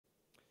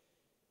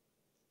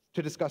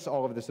To discuss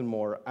all of this and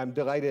more, I'm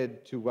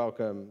delighted to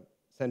welcome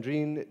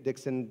Sandrine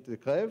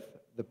Dixson-Declève,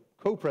 the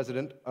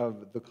co-president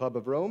of the Club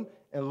of Rome,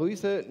 and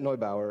Luisa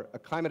Neubauer, a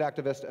climate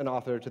activist and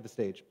author, to the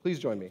stage. Please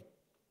join me.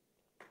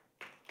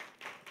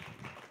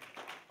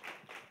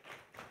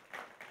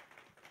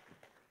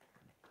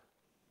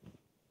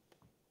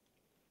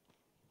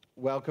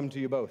 Welcome to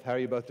you both. How are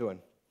you both doing?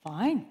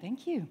 Fine,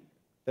 thank you.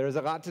 There is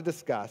a lot to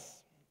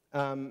discuss,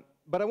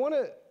 but I want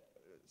to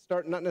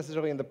start not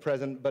necessarily in the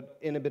present, but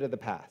in a bit of the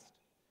past.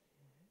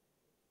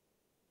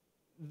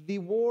 The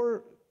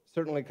war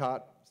certainly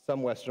caught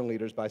some Western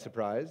leaders by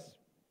surprise,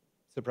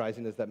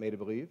 surprising as that may to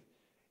believe.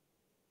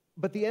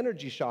 But the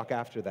energy shock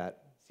after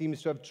that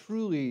seems to have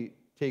truly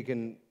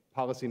taken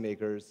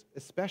policymakers,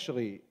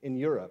 especially in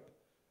Europe,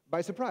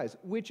 by surprise,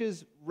 which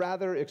is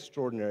rather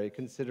extraordinary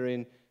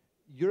considering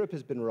Europe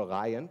has been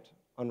reliant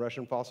on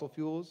Russian fossil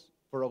fuels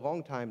for a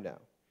long time now.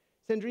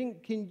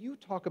 Sandrine, can you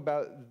talk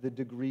about the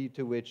degree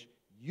to which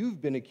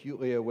you've been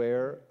acutely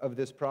aware of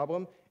this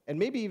problem and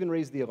maybe even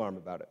raise the alarm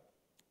about it?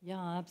 Yeah,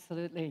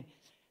 absolutely.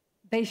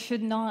 They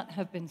should not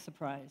have been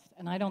surprised,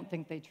 and I don't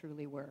think they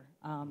truly were.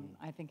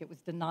 I think it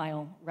was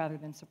denial rather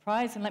than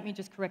surprise, and let me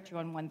just correct you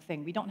on one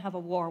thing. We don't have a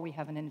war, we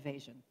have an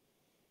invasion.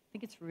 I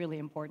think it's really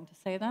important to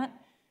say that.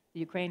 The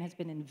Ukraine has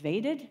been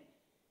invaded.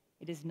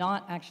 It is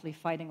not actually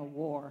fighting a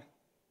war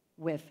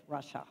with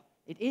Russia.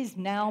 It is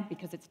now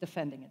because it's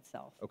defending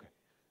itself. Okay.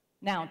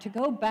 Now, to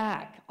go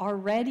back,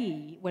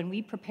 already when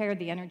we prepared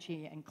the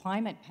energy and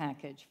climate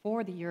package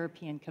for the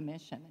European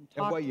Commission and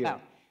talked what year?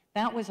 about,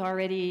 that was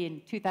already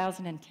in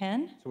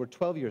 2010. So we're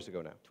 12 years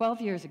ago now.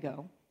 12 years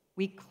ago,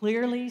 we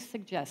clearly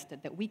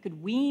suggested that we could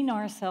wean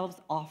ourselves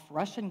off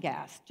Russian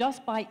gas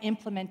just by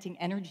implementing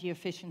energy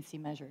efficiency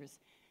measures,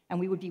 and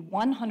we would be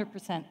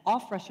 100%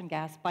 off Russian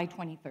gas by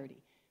 2030.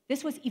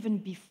 This was even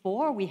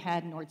before we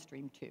had Nord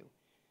Stream 2.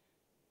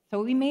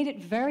 So we made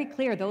it very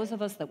clear, those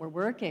of us that were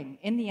working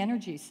in the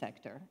energy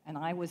sector, and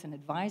I was an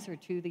advisor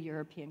to the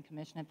European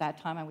Commission. At that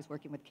time, I was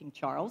working with King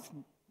Charles.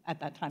 At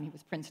that time, he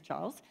was Prince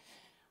Charles.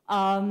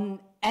 And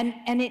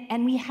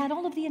we had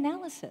all of the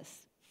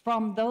analysis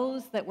from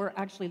those that were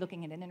actually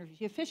looking at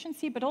energy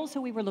efficiency, but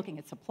also we were looking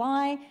at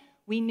supply.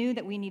 We knew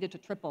that we needed to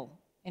triple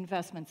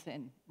investments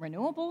in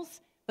renewables,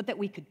 but that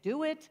we could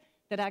do it,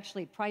 that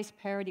actually price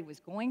parity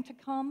was going to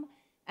come,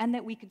 and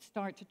that we could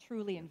start to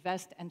truly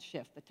invest and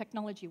shift. The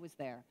technology was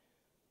there.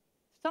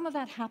 Some of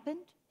that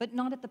happened, but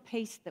not at the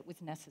pace that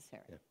was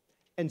necessary. Yeah.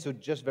 And so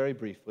just very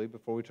briefly,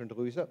 before we turn to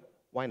Luisa,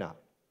 why not?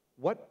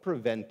 What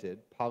prevented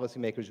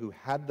policymakers who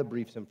had the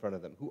briefs in front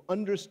of them, who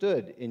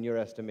understood, in your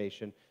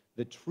estimation,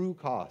 the true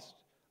cost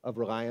of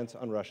reliance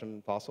on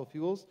Russian fossil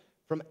fuels,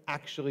 from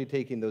actually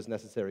taking those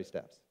necessary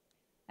steps?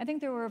 I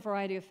think there were a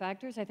variety of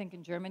factors. I think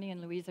in Germany,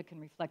 and Luisa can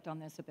reflect on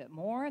this a bit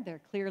more, there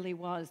clearly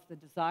was the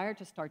desire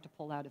to start to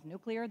pull out of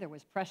nuclear. There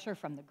was pressure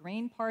from the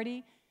Green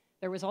Party.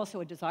 There was also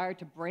a desire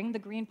to bring the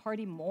Green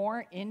Party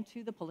more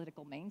into the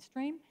political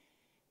mainstream.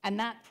 And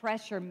that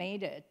pressure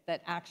made it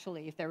that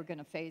actually, if they were going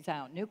to phase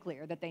out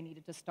nuclear, that they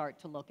needed to start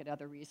to look at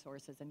other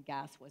resources, and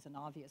gas was an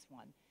obvious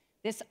one.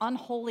 This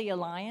unholy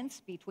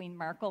alliance between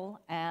Merkel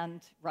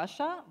and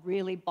Russia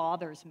really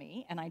bothers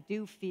me, and I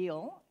do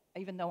feel,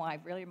 even though I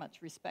very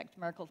much respect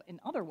Merkel in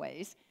other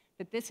ways,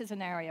 that this is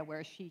an area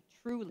where she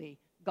truly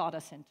got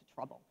us into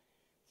trouble.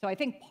 So I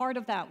think part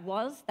of that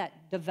was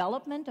that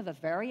development of a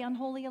very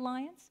unholy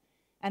alliance,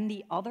 and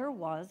the other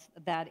was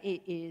that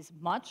it is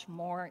much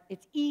more,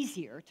 it's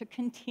easier to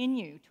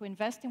continue to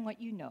invest in what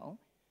you know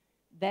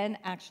than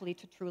actually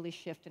to truly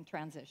shift and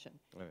transition.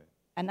 Right.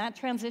 And that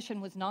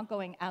transition was not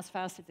going as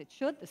fast as it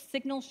should. The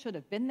signals should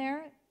have been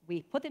there.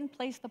 We put in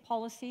place the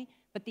policy,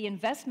 but the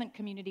investment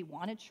community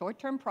wanted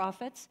short-term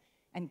profits,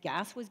 and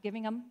gas was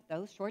giving them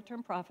those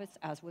short-term profits,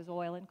 as was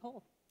oil and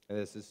coal. And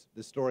this is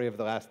the story of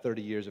the last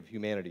 30 years of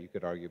humanity, you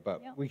could argue,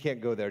 but yeah. We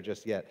can't go there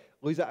just yet.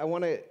 Luisa, I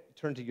want to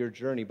turn to your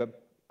journey,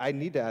 but I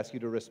need to ask you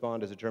to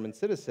respond as a German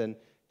citizen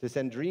to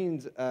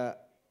Sandrine's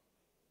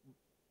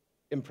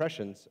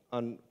impressions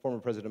on former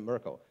President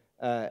Merkel.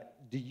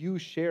 Do you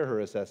share her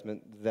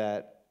assessment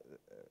that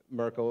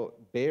Merkel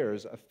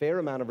bears a fair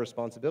amount of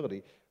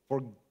responsibility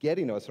for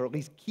getting us, or at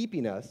least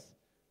keeping us,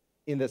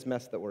 in this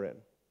mess that we're in?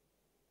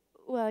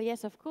 Well,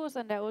 yes, of course,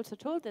 and I also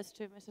told this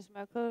to Mrs.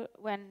 Merkel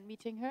when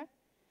meeting her,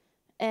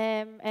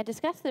 and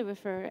discussed it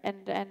with her,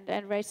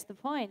 and raised the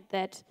point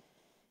that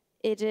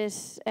it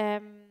is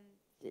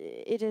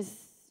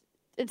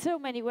in so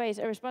many ways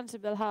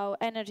irresponsible how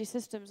energy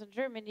systems in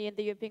Germany and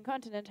the European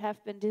continent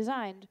have been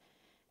designed,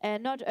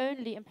 not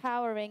only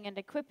empowering and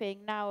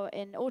equipping now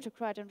an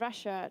autocrat in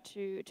Russia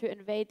to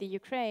invade the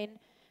Ukraine,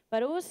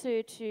 but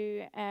also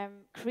to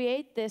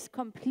create this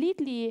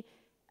completely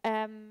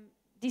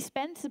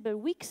dispensable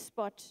weak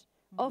spot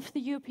of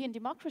the European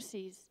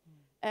democracies,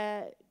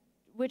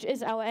 which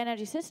is our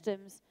energy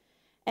systems.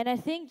 And I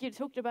think you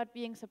talked about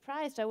being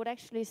surprised. I would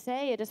actually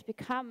say it has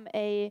become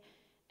a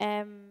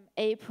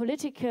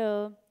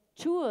political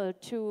tool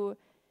to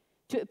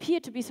appear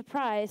to be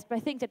surprised by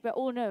things that were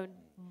all known,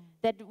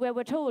 that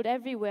were told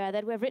everywhere,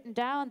 that were written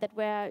down, that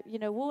were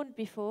warned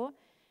before.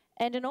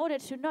 And in order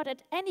to not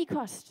at any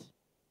cost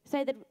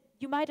say that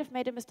you might have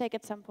made a mistake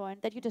at some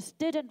point, that you just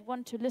didn't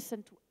want to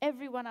listen to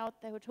everyone out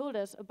there who told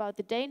us about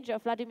the danger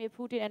of Vladimir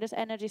Putin and his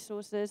energy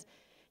sources,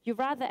 you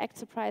rather act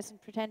surprised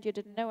and pretend you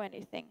didn't know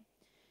anything.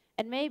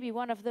 And maybe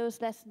one of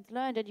those lessons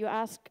learned, and you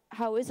ask,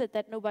 how is it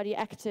that nobody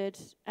acted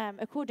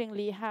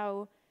accordingly,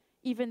 how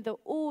even though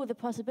all the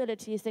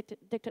possibilities, the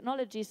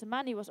technologies, the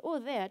money was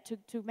all there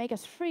to make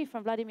us free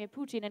from Vladimir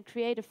Putin and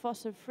create a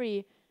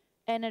fossil-free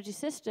energy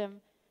system,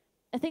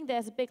 I think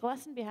there's a big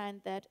lesson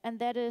behind that, and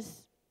that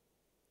is,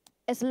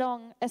 as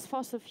long as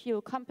fossil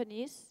fuel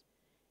companies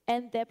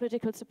and their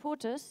political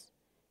supporters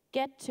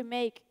get to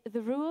make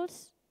the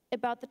rules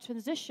about the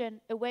transition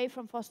away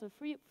from fossil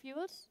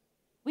fuels,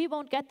 we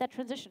won't get that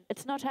transition.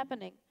 It's not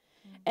happening.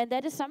 And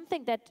that is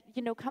something that,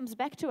 you know, comes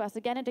back to us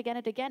again and again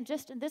and again,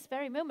 just in this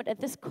very moment, at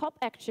this COP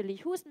actually.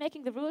 Who is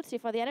making the rules here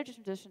for the energy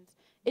transitions?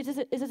 Is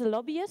it a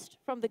lobbyist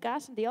from the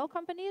gas and the oil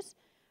companies?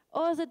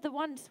 Or is it the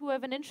ones who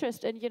have an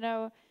interest in, you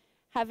know,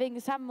 having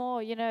some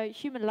more, you know,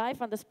 human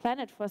life on this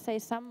planet for, say,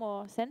 some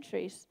more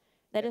centuries?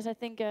 That is, I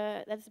think,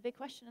 that's a big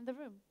question in the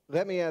room.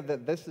 Let me add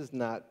that this is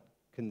not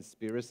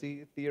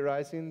conspiracy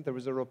theorizing. There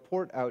was a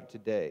report out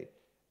today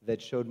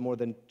that showed more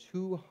than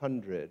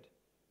 200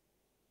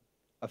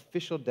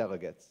 official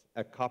delegates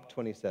at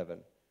COP27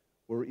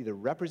 were either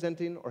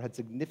representing or had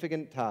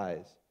significant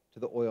ties to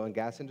the oil and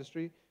gas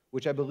industry,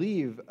 which I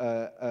believe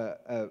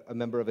a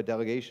member of a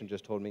delegation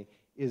just told me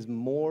is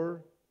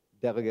more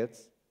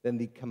delegates than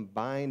the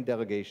combined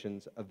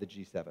delegations of the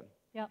G7.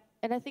 Yeah,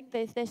 and I think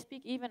they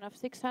speak even of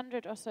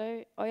 600 or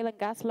so oil and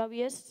gas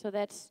lobbyists, so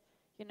that's,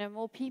 you know,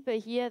 more people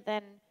here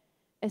than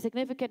a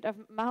significant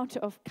amount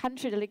of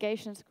country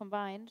delegations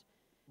combined.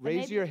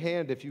 Raise your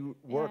hand if you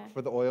work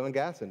for the oil and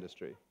gas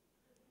industry.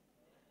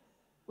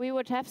 We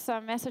would have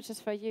some messages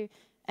for you.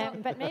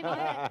 But maybe,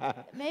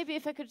 maybe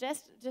if I could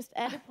just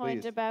add a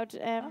point about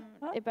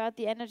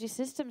the energy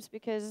systems,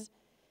 because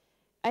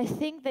I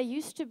think there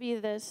used to be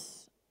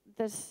this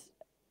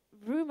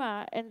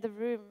rumor in the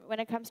room when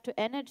it comes to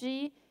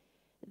energy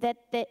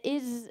that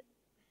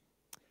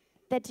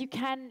you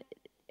can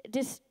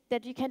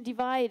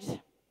divide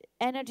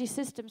energy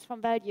systems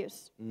from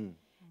values,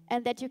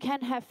 and that you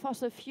can have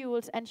fossil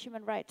fuels and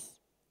human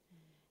rights.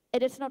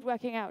 And it's not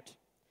working out.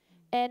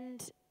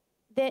 And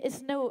there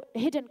is no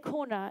hidden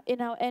corner in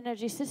our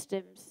energy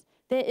systems.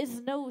 There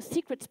is no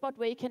secret spot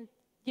where you can,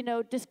 you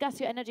know, discuss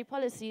your energy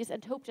policies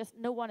and hope just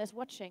no one is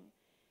watching.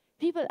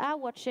 People are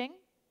watching,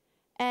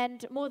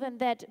 and more than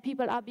that,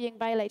 people are being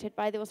violated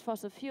by those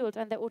fossil fuels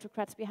and the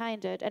autocrats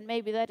behind it. And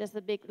maybe that is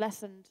the big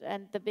lesson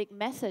and the big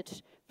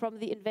message from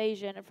the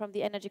invasion and from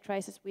the energy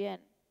crisis we're in.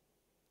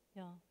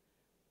 Yeah.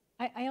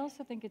 I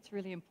also think it's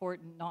really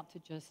important not to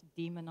just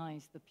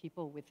demonize the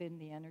people within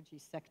the energy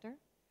sector,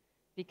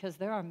 because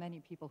there are many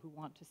people who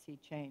want to see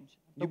change.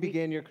 You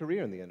began your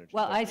career in the energy sector.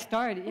 Well,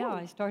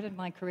 I started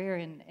my career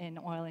in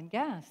oil and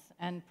gas,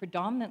 and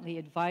predominantly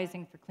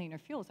advising for cleaner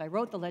fuels. I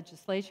wrote the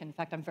legislation. In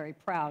fact, I'm very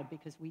proud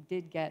because we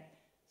did get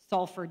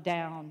sulfur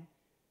down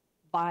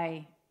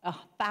by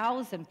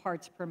 1,000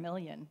 parts per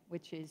million,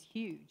 which is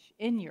huge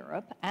in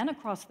Europe and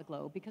across the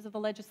globe because of the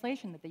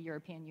legislation that the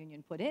European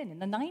Union put in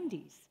the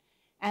 90s,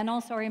 and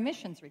also our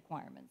emissions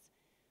requirements.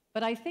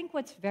 But I think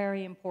what's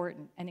very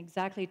important, and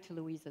exactly to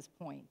Luisa's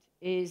point,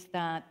 is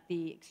that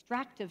the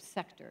extractive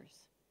sectors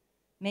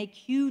make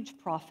huge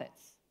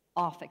profits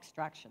off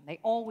extraction. They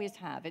always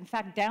have. In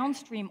fact,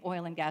 downstream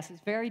oil and gas is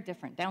very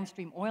different,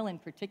 downstream oil in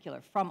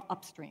particular, from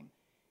upstream.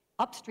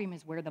 Upstream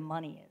is where the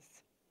money is.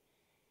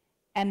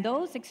 And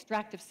those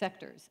extractive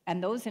sectors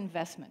and those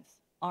investments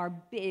are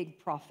big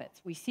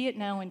profits. We see it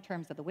now in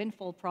terms of the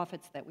windfall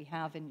profits that we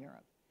have in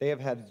Europe. They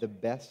have had the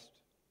best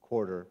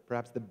quarter,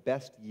 perhaps the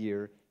best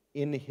year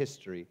in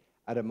history,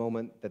 at a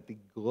moment that the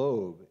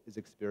globe is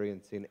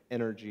experiencing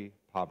energy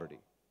poverty.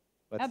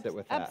 Let's sit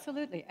with that.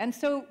 Absolutely. And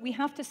so we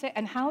have to say,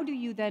 and how do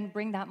you then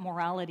bring that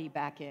morality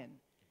back in?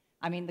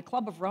 I mean, the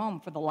Club of Rome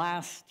for the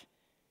last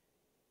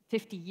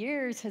 50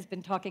 years has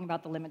been talking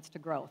about the limits to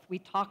growth. We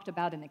talked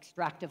about an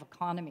extractive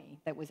economy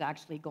that was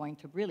actually going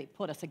to really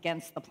put us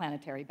against the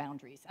planetary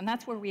boundaries. And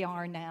that's where we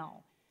are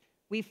now.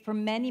 We, for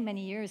many,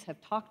 many years,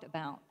 have talked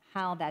about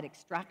how that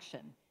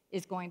extraction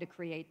is going to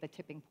create the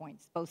tipping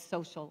points, both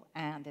social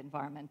and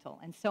environmental.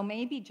 And so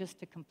maybe just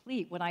to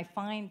complete, what I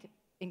find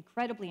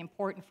incredibly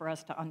important for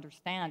us to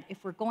understand,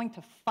 if we're going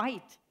to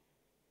fight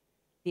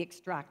the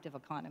extractive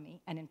economy,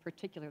 and in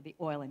particular the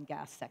oil and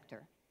gas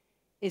sector,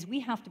 is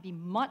we have to be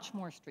much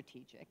more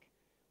strategic.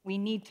 We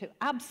need to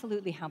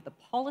absolutely have the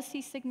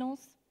policy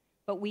signals,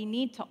 but we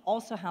need to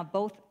also have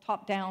both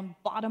top-down,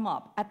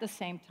 bottom-up at the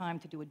same time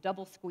to do a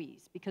double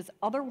squeeze, because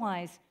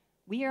otherwise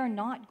we are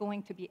not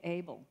going to be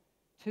able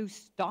to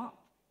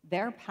stop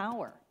their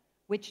power,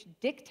 which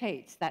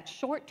dictates that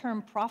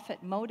short-term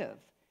profit motive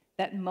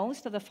that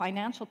most of the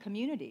financial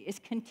community is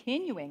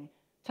continuing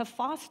to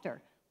foster.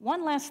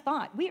 One last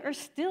thought, we are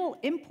still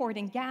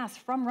importing gas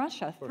from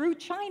Russia through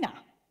China.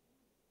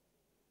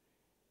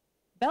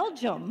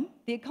 Belgium,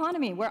 the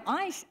economy where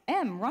I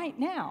am right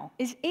now,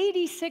 is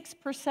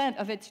 86%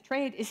 of its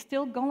trade is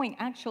still going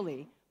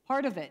actually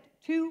part of it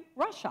to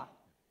Russia.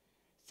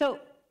 So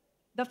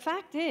the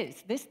fact is,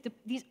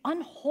 these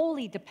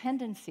unholy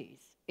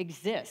dependencies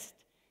exist,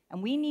 and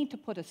we need to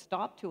put a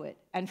stop to it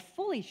and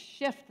fully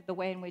shift the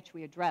way in which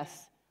we address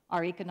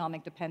our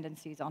economic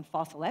dependencies on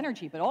fossil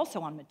energy, but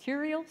also on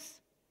materials,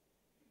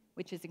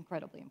 which is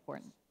incredibly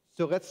important.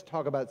 So let's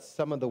talk about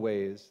some of the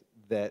ways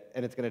that,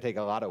 and it's going to take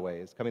a lot of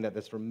ways, coming at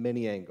this from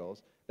many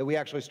angles, that we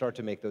actually start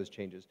to make those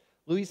changes.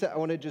 Luisa, I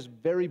want to just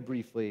very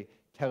briefly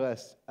tell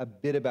us a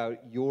bit about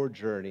your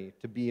journey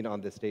to being on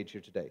this stage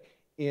here today.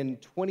 In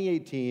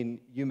 2018,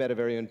 you met a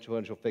very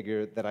influential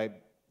figure that I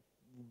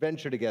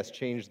venture to guess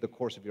changed the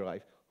course of your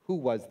life. Who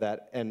was that,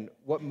 and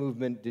what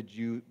movement did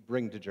you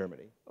bring to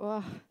Germany?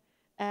 Well,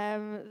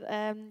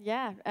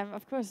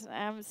 of course.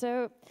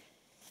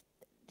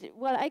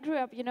 Well, I grew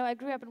up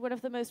in one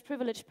of the most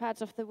privileged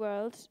parts of the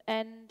world,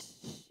 and,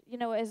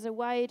 as a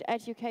white,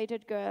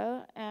 educated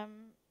girl,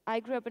 I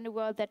grew up in a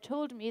world that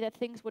told me that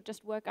things would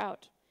just work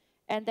out,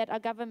 and that our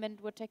government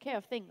would take care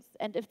of things.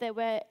 And if there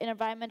were an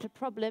environmental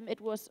problem,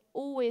 it was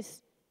always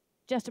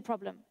just a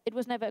problem. It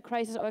was never a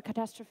crisis or a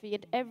catastrophe,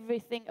 and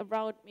everything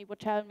around me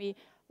would tell me,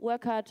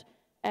 work hard,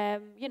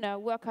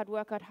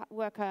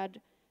 work hard,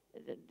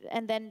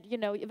 and then,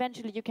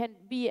 eventually you can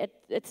be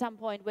at some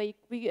point where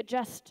we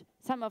adjust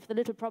some of the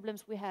little problems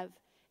we have.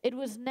 It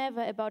was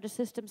never about a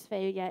systems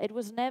failure. It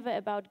was never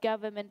about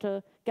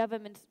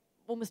governments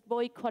almost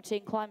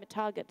boycotting climate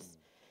targets.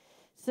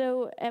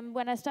 So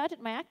when I started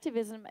my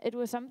activism, it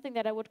was something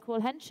that I would call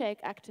handshake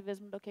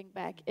activism looking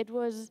back. It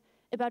was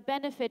about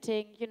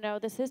benefiting,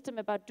 the system,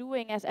 about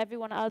doing as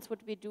everyone else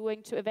would be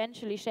doing to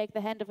eventually shake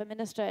the hand of a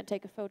minister and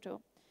take a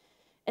photo.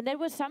 And that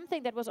was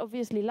something that was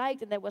obviously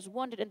liked and that was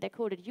wanted, and they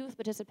called it youth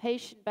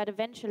participation, but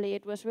eventually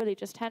it was really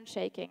just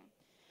handshaking.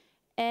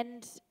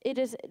 And it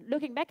is,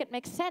 looking back, it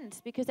makes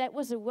sense, because that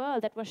was a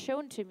world that was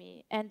shown to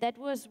me, and that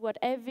was what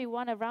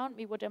everyone around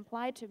me would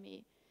imply to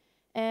me.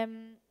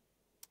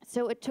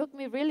 So it took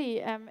me really,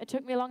 it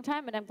took me a long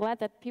time, and I'm glad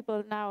that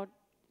people now,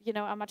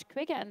 are much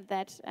quicker in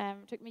that.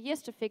 It took me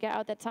years to figure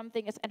out that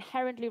something is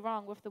inherently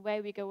wrong with the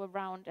way we go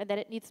around, and that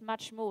it needs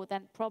much more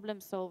than problem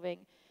solving.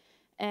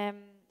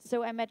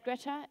 So I met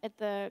Greta at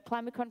the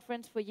climate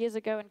conference 4 years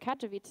ago in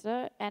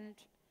Katowice, and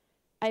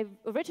I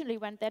originally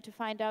went there to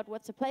find out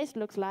what the place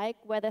looks like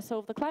where they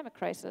solve the climate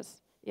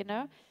crisis,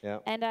 Yeah.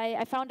 And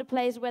I found a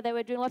place where they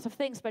were doing lots of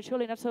things, but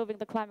surely not solving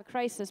the climate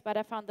crisis. But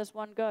I found this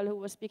one girl who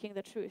was speaking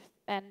the truth.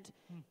 And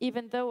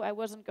even though I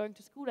wasn't going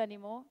to school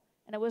anymore,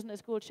 and I wasn't a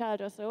school child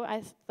or so, I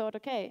thought,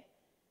 okay,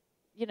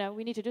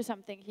 we need to do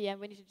something here, and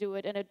we need to do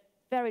it in a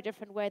very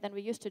different way than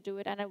we used to do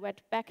it. And I went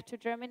back to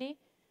Germany,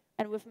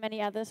 and with many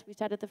others, we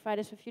started the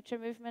Fridays for Future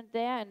movement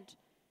there, and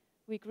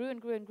we grew and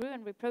grew and grew,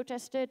 and we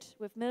protested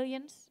with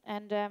millions.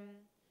 And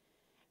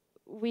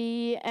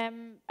we,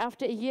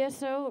 after a year or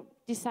so,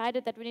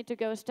 decided that we need to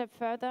go a step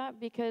further,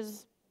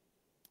 because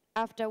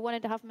after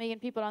 1.5 million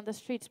people on the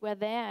streets were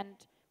there, and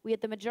we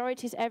had the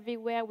majorities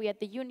everywhere, we had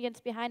the unions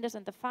behind us,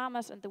 and the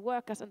farmers, and the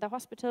workers, and the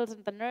hospitals,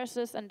 and the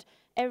nurses, and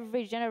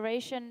every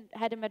generation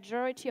had a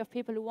majority of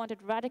people who wanted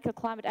radical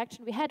climate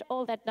action. We had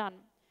all that done.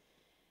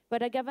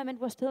 But our government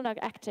was still not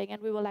acting,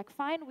 and we were like,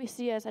 fine, we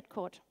see us at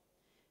court.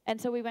 And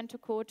so we went to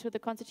court, to the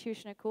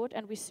Constitutional Court,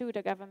 and we sued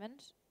the government,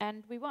 and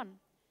we won.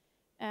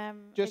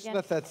 Just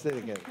let that sit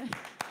again.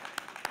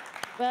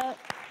 Well,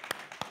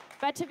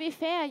 but to be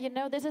fair,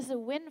 this is a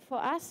win for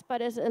us,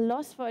 but it's a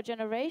loss for a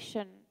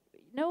generation.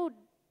 No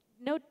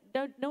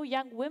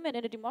young woman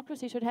in a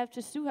democracy should have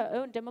to sue her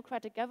own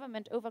democratic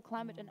government over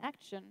climate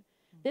inaction.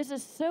 This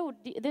is so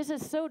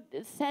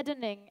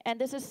saddening, and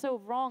this is so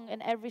wrong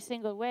in every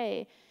single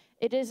way.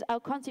 It is our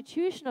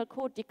constitutional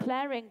court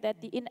declaring that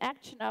the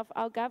inaction of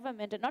our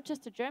government, and not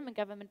just the German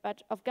government,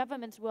 but of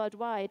governments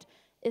worldwide,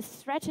 is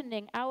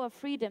threatening our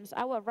freedoms,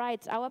 our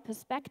rights, our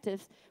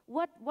perspectives.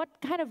 What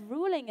kind of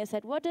ruling is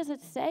that? What does it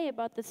say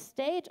about the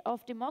state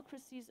of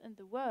democracies in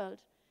the world?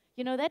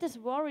 That is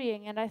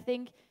worrying, and I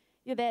think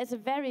there is a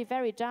very,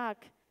 very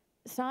dark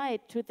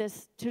side to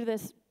this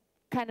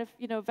kind of,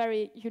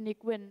 very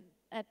unique win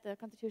at the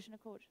Constitutional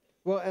Court.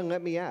 Well, and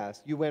let me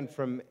ask, you went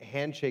from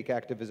handshake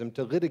activism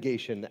to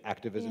litigation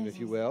activism, if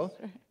you will.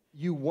 Sure.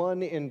 You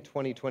won in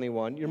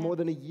 2021. You're more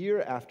than a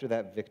year after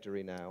that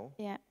victory now.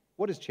 Yeah.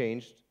 What has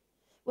changed?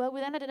 Well,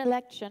 we then had an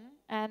election,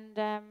 and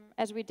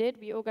as we did,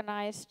 we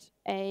organized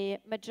a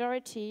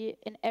majority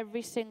in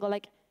every single,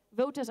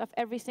 voters of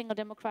every single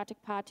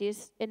democratic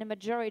parties in a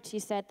majority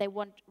said they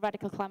want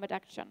radical climate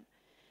action.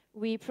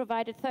 We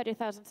provided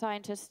 30,000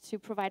 scientists to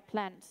provide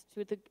plans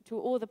to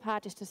all the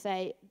parties to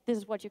say, this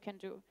is what you can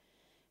do.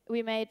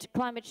 We made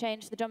climate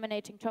change the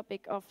dominating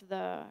topic of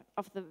the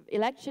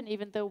election,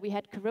 even though we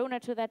had Corona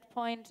to that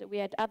point, we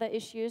had other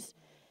issues,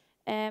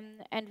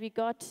 and we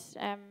got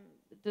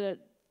the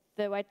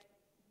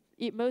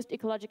most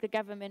ecological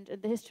government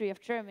in the history of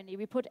Germany.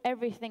 We put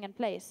everything in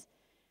place.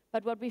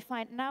 But what we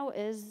find now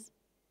is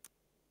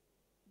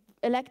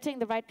electing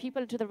the right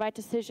people into the right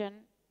decision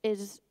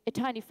is a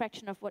tiny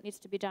fraction of what needs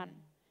to be done.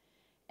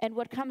 And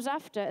what comes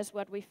after is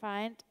what we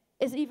find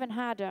is even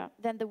harder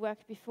than the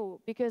work before,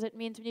 because it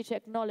means we need to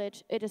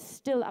acknowledge it is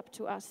still up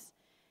to us.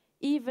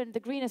 Even the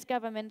greenest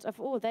governments of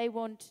all, they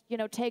won't,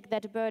 take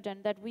that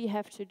burden that we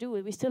have to do.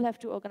 We still have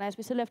to organize,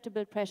 we still have to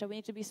build pressure. We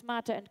need to be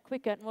smarter and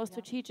quicker and more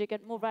strategic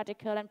and more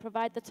radical and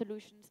provide the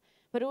solutions,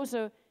 but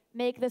also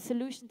make the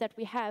solutions that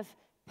we have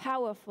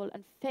powerful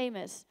and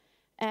famous,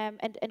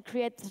 and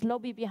create this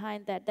lobby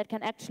behind that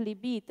can actually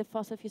beat the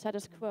fossil fuel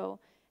status quo.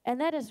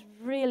 And that is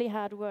really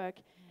hard work.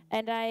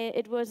 And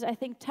it was, I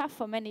think, tough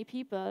for many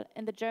people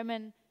in the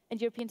German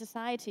and European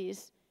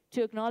societies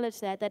to acknowledge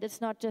that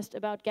it's not just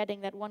about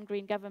getting that one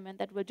green government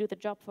that will do the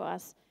job for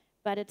us,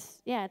 but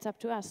it's up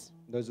to us.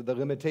 Those are the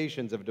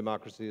limitations of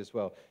democracy as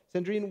well.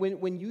 Sandrine,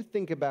 when you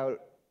think about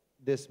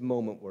this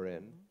moment we're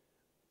in,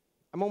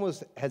 I'm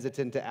almost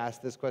hesitant to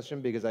ask this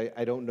question because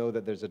I don't know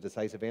that there's a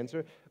decisive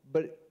answer,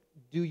 but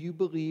do you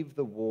believe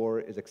the war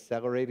is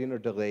accelerating or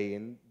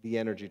delaying the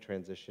energy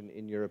transition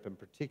in Europe in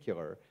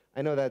particular?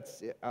 I know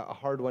that's a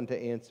hard one to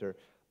answer,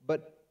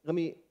 but let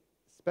me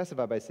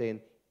specify by saying,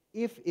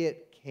 if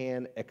it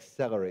can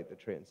accelerate the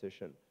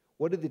transition,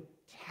 what are the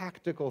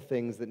tactical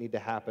things that need to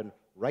happen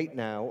right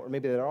now, or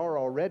maybe that are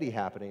already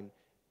happening,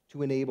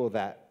 to enable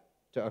that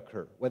to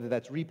occur, whether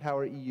that's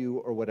Repower EU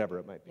or whatever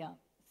it might be? Yeah,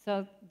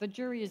 so the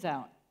jury is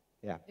out.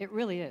 Yeah. It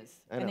really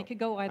is. And it could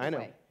go either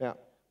way. Yeah.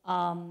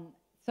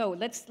 So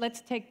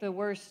let's take the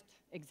worst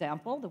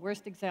example. The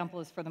worst example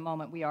is, for the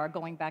moment, we are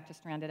going back to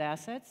stranded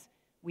assets.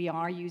 We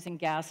are using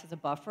gas as a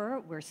buffer.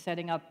 We're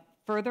setting up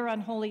further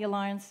unholy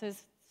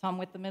alliances, some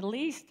with the Middle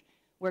East.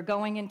 We're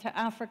going into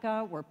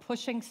Africa. We're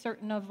pushing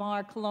certain of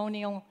our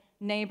colonial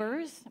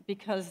neighbors,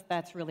 because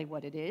that's really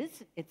what it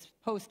is. It's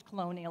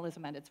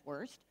post-colonialism at its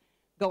worst.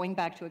 Going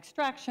back to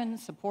extraction,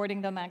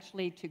 supporting them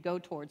actually to go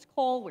towards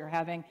coal. We're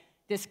having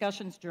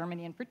discussions,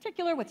 Germany in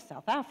particular, with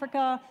South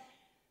Africa.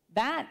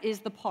 That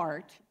is the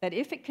part that,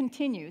 if it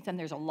continues, and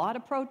there's a lot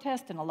of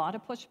protest and a lot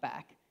of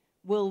pushback,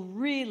 will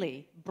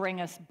really bring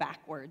us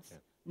backwards,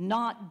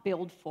 not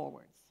build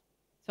forwards.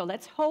 So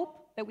let's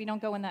hope that we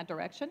don't go in that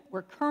direction.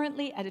 We're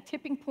currently at a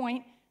tipping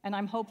point, and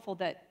I'm hopeful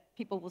that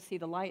people will see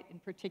the light, in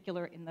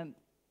particular in the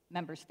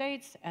member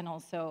states and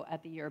also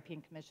at the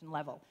European Commission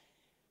level.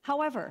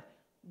 However,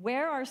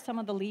 where are some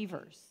of the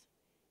levers?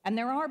 And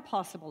there are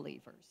possible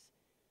levers.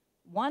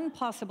 One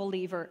possible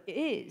lever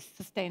is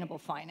sustainable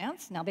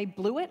finance. Now, they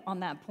blew it on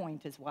that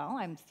point as well.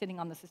 I'm sitting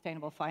on the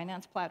sustainable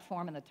finance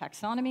platform and the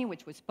taxonomy,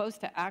 which was supposed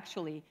to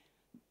actually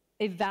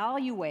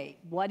evaluate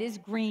what is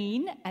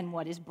green and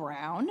what is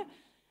brown.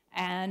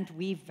 And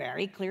we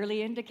very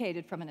clearly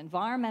indicated, from an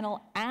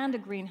environmental and a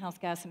greenhouse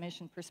gas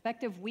emission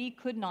perspective, we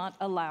could not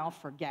allow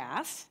for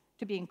gas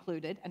to be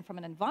included. And from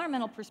an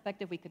environmental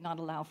perspective, we could not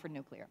allow for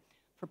nuclear.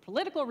 For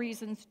political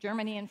reasons,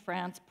 Germany and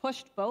France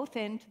pushed both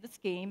into the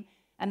scheme,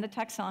 and the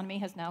taxonomy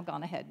has now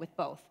gone ahead with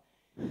both.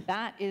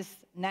 That is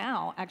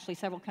now, actually,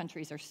 several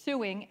countries are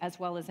suing, as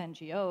well as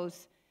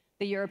NGOs,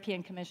 the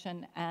European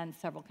Commission, and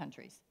several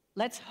countries.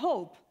 Let's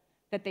hope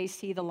that they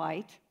see the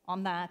light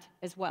on that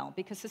as well,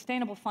 because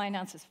sustainable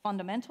finance is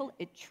fundamental.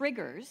 It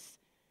triggers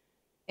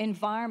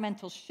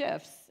environmental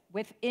shifts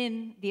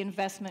within the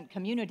investment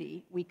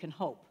community, we can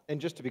hope. And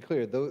just to be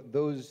clear,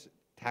 those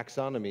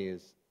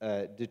taxonomies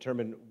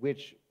determine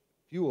which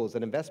fuels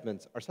and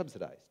investments are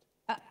subsidized.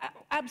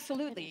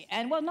 Absolutely.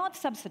 And, well, not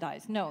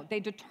subsidized, no. They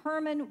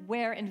determine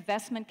where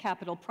investment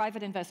capital,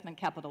 private investment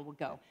capital, will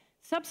go.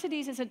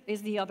 Subsidies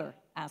is the other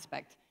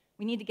aspect.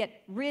 We need to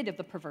get rid of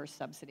the perverse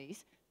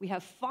subsidies. We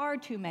have far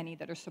too many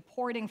that are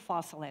supporting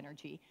fossil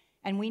energy,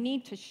 and we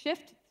need to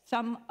shift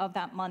some of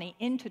that money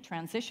into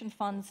transition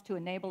funds to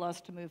enable us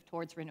to move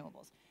towards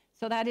renewables.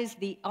 So that is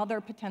the other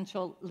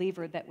potential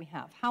lever that we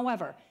have.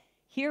 However,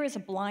 here is a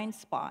blind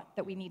spot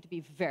that we need to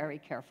be very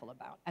careful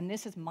about, and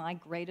this is my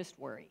greatest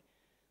worry.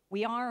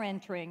 We are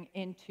entering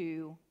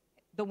into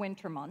the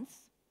winter months.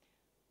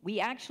 We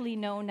actually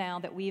know now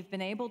that we've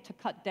been able to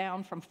cut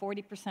down from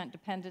 40%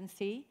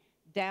 dependency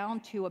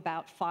down to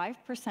about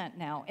 5%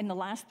 now in the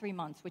last 3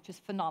 months, which is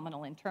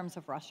phenomenal in terms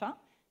of Russia.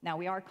 Now,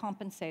 we are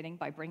compensating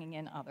by bringing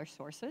in other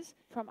sources.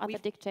 From other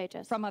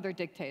dictators. From other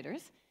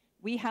dictators.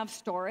 We have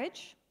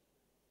storage.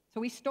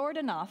 So we stored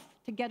enough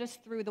to get us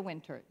through the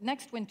winter.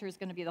 Next winter is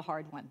going to be the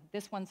hard one.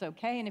 This one's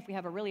okay, and if we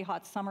have a really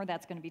hot summer,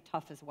 that's going to be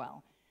tough as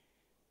well.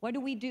 What do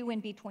we do in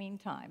between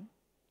time?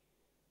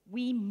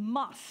 We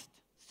must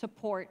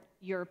support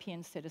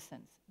European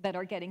citizens that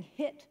are getting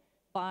hit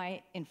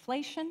by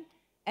inflation,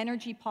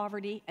 energy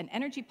poverty, and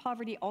energy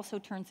poverty also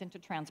turns into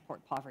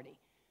transport poverty.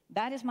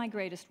 That is my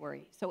greatest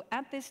worry. So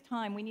at this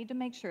time, we need to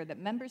make sure that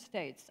member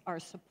states are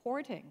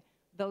supporting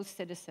those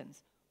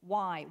citizens.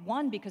 Why?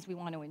 One, because we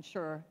want to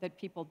ensure that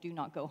people do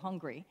not go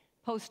hungry.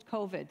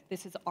 Post-COVID,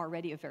 this is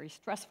already a very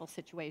stressful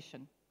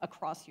situation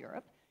across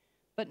Europe.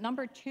 But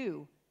number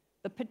two,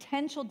 the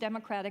potential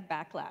democratic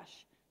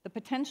backlash, the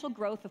potential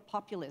growth of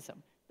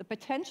populism, the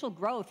potential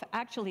growth,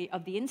 actually,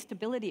 of the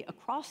instability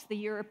across the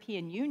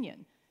European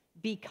Union,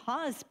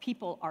 because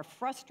people are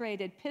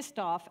frustrated, pissed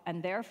off,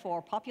 and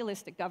therefore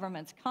populistic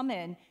governments come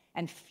in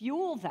and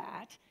fuel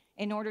that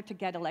in order to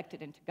get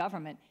elected into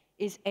government,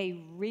 is a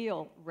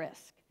real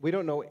risk. We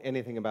don't know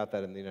anything about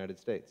that in the United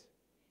States.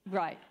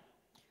 Right.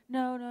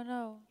 No, no,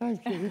 no.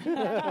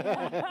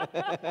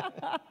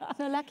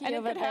 So lucky And it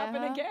over could there,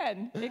 happen huh?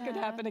 again. It could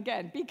happen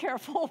again. Be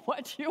careful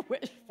what you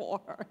wish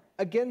for.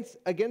 Against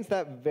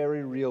that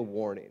very real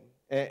warning,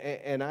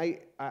 and I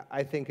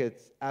think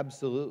it's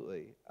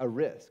absolutely a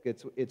risk.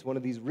 It's one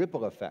of these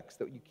ripple effects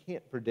that you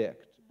can't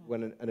predict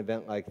when an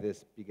event like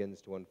this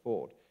begins to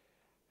unfold.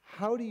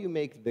 How do you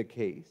make the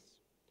case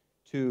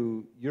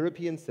to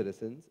European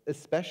citizens,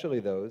 especially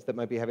those that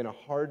might be having a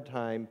hard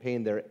time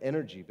paying their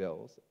energy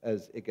bills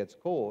as it gets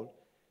cold,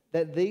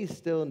 that they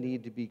still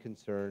need to be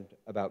concerned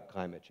about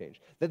climate change,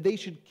 that they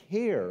should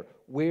care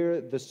where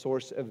the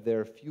source of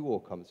their fuel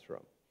comes from?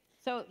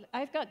 So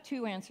I've got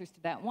two answers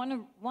to that.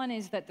 One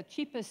is that the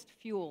cheapest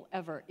fuel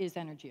ever is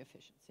energy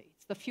efficiency.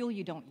 It's the fuel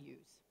you don't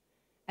use.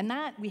 And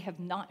that we have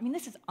not, I mean,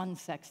 this is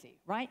unsexy,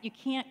 right? You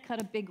can't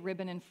cut a big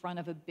ribbon in front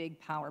of a big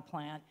power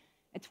plant.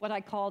 It's what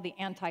I call the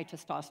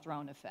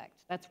anti-testosterone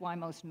effect. That's why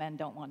most men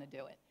don't want to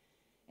do it.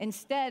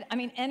 Instead, I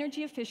mean,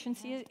 energy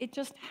efficiency, it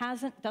just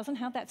doesn't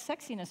have that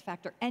sexiness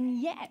factor, and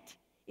yet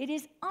it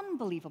is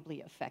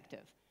unbelievably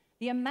effective.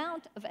 The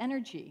amount of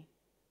energy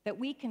that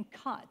we can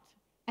cut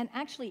and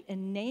actually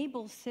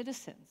enable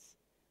citizens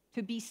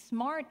to be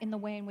smart in the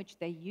way in which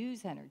they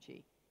use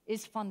energy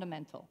is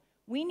fundamental.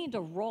 We need to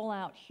roll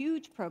out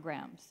huge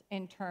programs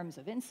in terms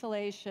of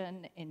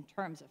insulation, in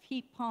terms of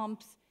heat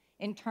pumps,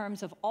 in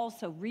terms of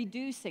also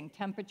reducing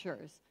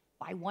temperatures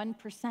by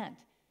 1%.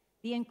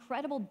 The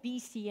incredible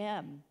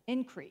BCM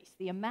increase,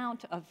 the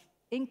amount of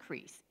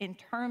increase in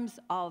terms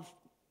of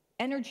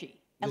energy,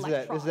 This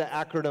is an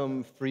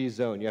acronym-free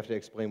zone. You have to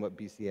explain what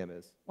BCM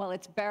is. Well,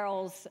 it's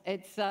barrels.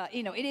 It's,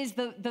 it is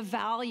the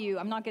value.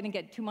 I'm not going to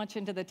get too much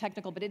into the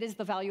technical, but it is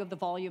the value of the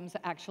volumes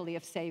actually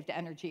of saved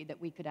energy that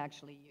we could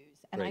actually use.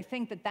 And Great. I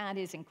think that that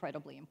is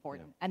incredibly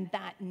important, and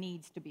that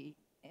needs to be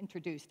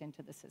introduced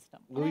into the system.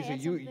 Luisa,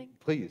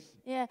 please.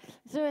 Yeah,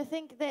 so I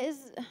think there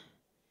is,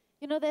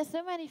 there's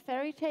so many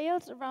fairy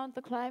tales around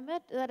the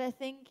climate that I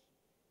think,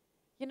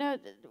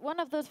 one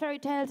of those fairy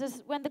tales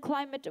is when the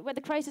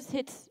crisis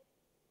hits,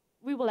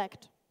 we will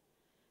act.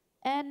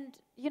 And,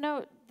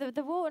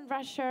 the war in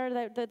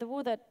Russia, the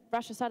war that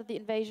Russia started the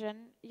invasion,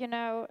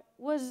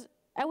 was,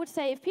 I would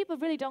say, if people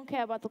really don't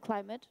care about the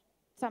climate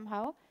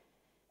somehow,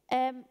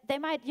 they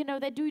might,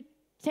 they do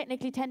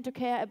technically tend to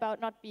care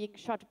about not being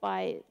shot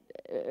by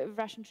a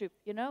Russian troop,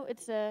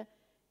 It's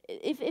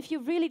if you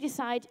really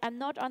decide, I'm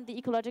not on the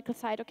ecological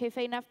side, okay,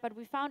 fair enough, but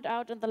we found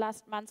out in the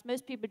last months,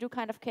 most people do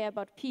kind of care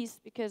about peace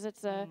because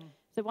it's a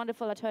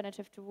wonderful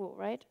alternative to war,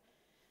 right?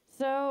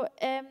 So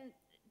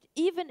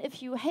even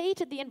if you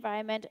hated the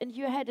environment and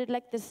you had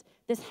like this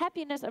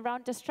happiness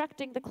around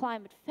destructing the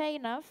climate, fair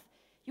enough,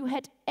 you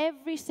had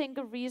every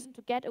single reason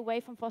to get away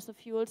from fossil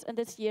fuels in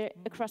this year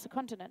across the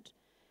continent.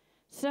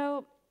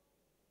 So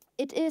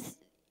it is,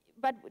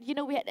 but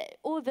we had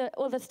all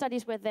the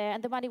studies were there,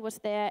 and the money was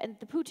there, and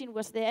the Putin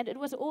was there, and it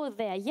was all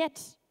there.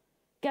 Yet,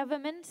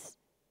 governments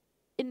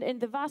in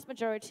the vast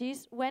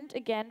majorities went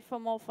again for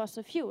more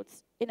fossil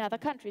fuels in other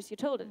countries. You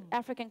told it,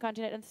 African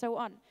continent and so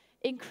on,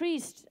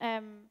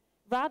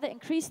 rather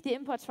increased the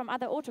imports from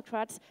other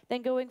autocrats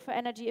than going for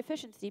energy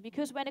efficiency.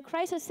 Because when a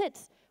crisis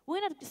hits,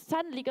 we're not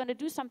suddenly going to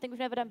do something we've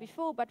never done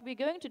before, but we're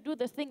going to do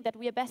the thing that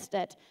we are best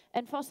at.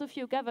 And fossil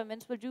fuel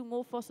governments will do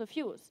more fossil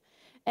fuels.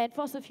 And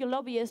fossil fuel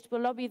lobbyists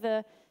will lobby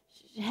the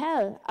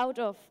hell out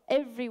of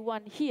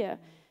everyone here.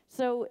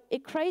 So a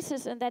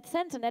crisis in that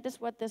sense, and that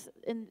is what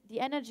the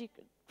energy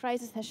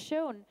crisis has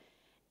shown,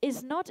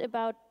 is not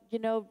about,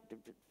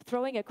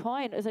 throwing a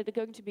coin, is it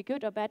going to be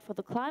good or bad for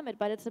the climate,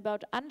 but it's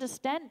about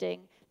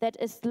understanding that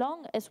as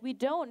long as we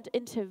don't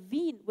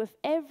intervene with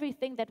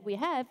everything that we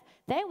have,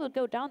 they will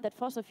go down that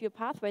fossil fuel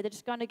pathway. They're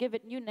just going to give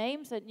it new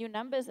names and new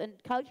numbers and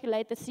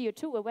calculate the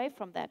CO2 away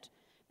from that.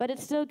 But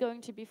it's still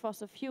going to be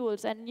fossil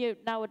fuels, and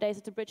nowadays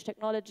it's a bridge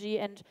technology,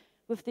 and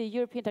with the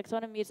European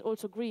taxonomy it's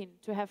also green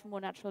to have more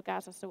natural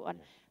gas and so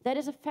on. That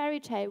is a fairy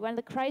tale. When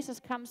the crisis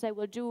comes, they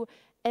will do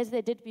as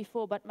they did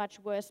before, but much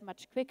worse,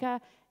 much quicker,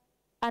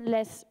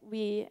 unless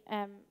we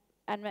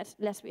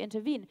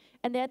intervene.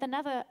 And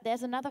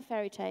there's another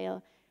fairy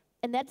tale,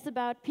 and that's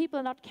about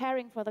people not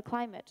caring for the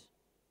climate.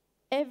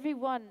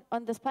 Everyone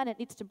on this planet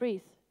needs to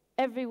breathe.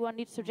 Everyone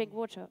needs to drink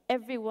water.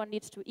 Everyone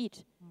needs to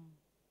eat.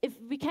 If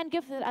we can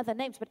give it other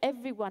names, but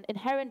everyone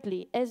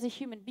inherently, as a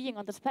human being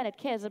on this planet,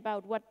 cares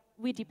about what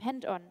we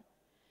depend on.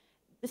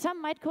 Some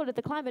might call it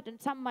the climate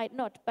and some might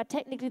not, but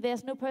technically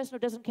there's no person who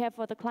doesn't care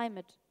for the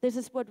climate. This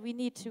is what we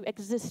need to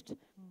exist.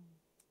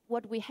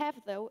 What we have,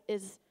 though,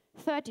 is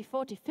 30,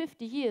 40,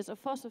 50 years of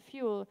fossil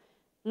fuel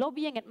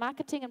lobbying and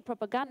marketing and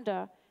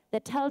propaganda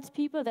that tells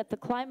people that the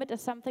climate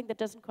is something that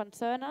doesn't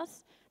concern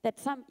us, that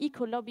some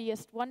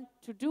eco-lobbyists want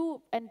to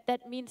do, and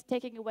that means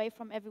taking away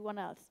from everyone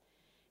else.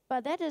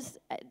 But that is,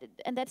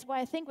 and that's why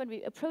I think when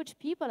we approach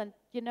people and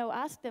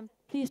ask them,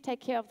 please take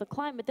care of the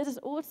climate, this is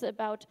also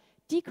about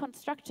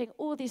deconstructing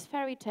all these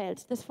fairy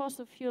tales, this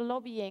fossil fuel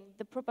lobbying,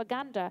 the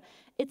propaganda.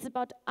 It's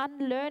about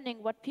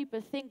unlearning what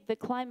people think the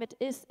climate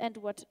is and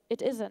what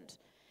it isn't.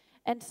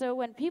 And so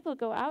when people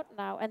go out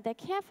now and they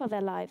care for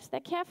their lives, they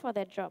care for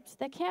their jobs,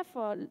 they care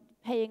for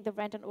paying the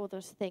rent and all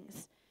those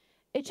things,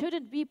 it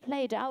shouldn't be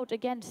played out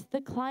against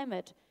the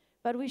climate,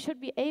 but we should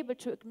be able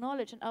to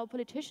acknowledge, and our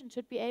politicians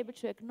should be able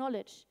to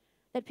acknowledge,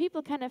 that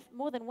people can have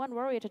more than one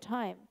worry at a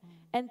time.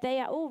 And they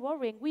are all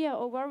worrying, we are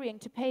all worrying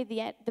to pay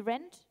the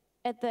rent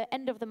at the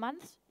end of the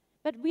month,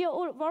 but we are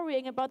all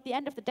worrying about the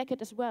end of the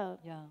decade as well.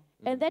 Yeah.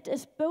 And that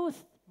is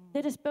both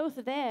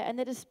there, and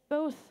that is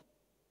both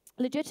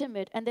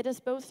legitimate, and that is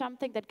both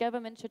something that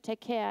government should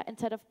take care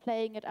instead of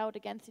playing it out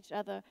against each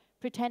other,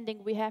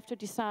 pretending we have to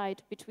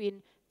decide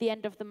between the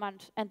end of the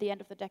month and the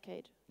end of the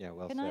decade. Yeah,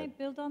 well Can said. I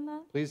build on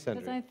that? Please, Sandrine.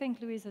 Because I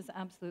think Luisa's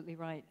absolutely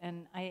right.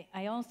 And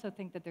I also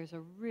think that there's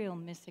a real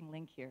missing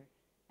link here.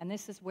 And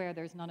this is where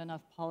there's not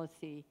enough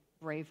policy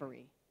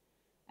bravery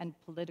and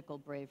political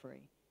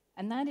bravery.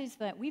 And that is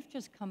that we've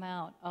just come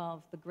out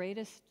of the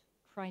greatest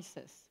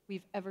crisis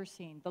we've ever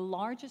seen, the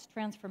largest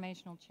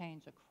transformational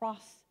change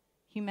across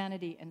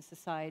humanity and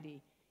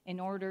society in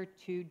order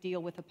to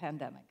deal with a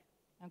pandemic,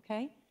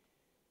 okay?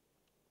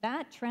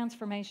 That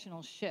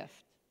transformational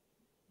shift,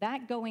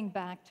 that going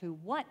back to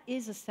what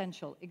is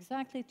essential,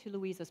 exactly to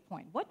Luisa's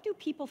point. What do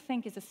people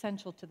think is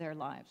essential to their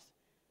lives?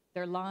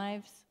 Their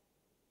lives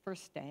for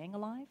staying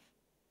alive.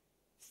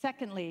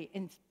 Secondly,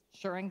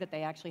 ensuring that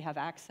they actually have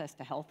access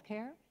to health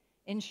care,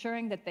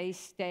 ensuring that they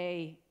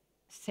stay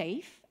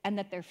safe and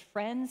that their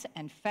friends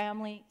and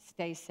family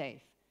stay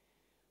safe.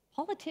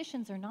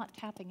 Politicians are not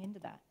tapping into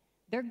that.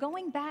 They're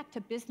going back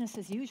to business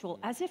as usual,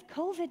 as if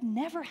COVID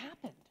never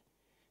happened.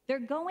 They're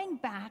going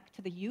back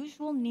to the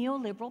usual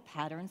neoliberal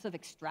patterns of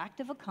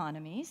extractive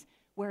economies,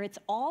 where it's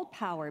all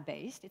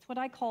power-based. It's what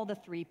I call the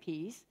 3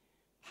 Ps: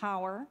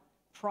 power,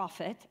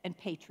 profit, and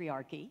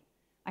patriarchy.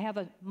 I have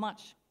a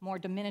much more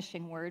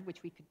diminishing word,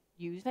 which we could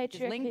use.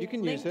 Patriarchy. You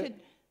can use it.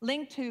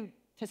 Linked to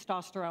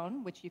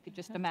testosterone, which you could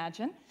just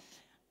imagine.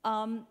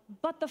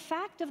 But the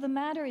fact of the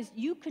matter is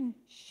you can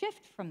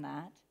shift from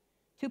that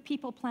to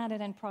people,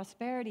 planet, and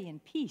prosperity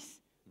and peace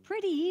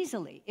pretty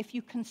easily if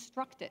you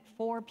construct it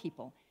for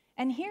people.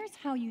 And here's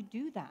how you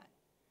do that: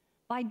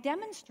 by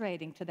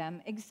demonstrating to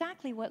them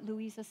exactly what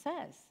Luisa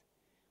says,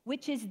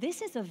 which is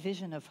this is a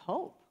vision of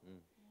hope.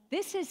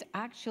 This is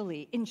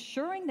actually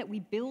ensuring that we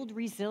build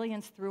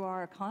resilience through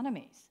our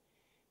economies.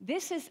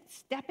 This is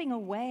stepping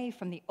away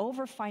from the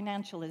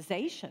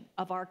over-financialization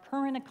of our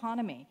current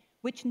economy,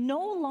 which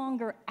no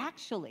longer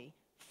actually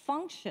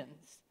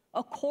functions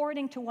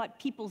according to what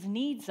people's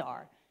needs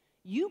are.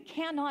 You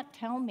cannot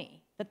tell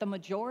me that the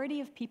majority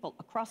of people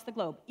across the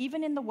globe,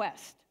 even in the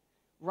West,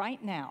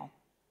 right now,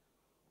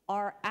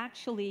 are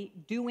actually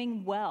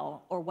doing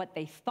well, or what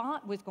they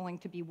thought was going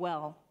to be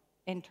well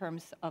in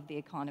terms of the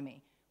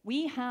economy.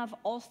 We have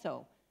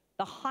also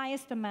the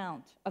highest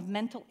amount of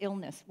mental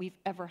illness we've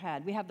ever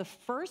had. We have the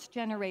first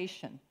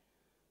generation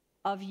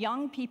of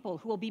young people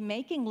who will be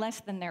making less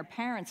than their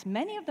parents,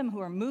 many of them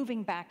who are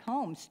moving back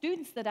home,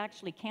 students that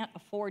actually can't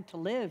afford to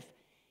live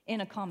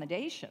in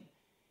accommodation.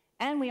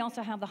 And we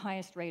also have the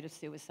highest rate of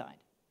suicide.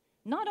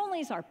 Not only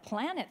is our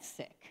planet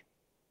sick,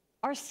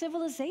 our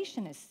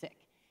civilization is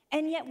sick,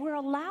 and yet we're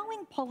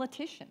allowing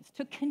politicians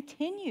to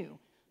continue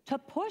to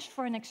push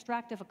for an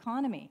extractive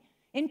economy,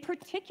 in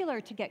particular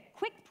to get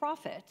quick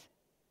profit,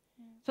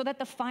 so that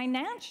the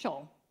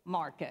financial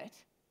market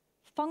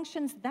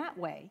functions that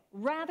way,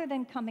 rather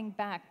than coming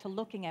back to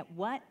looking at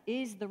what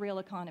is the real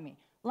economy.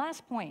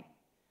 Last point,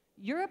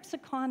 Europe's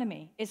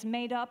economy is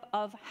made up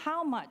of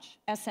how much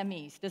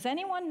SMEs? Does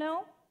anyone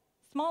know?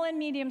 Small and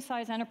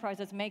medium-sized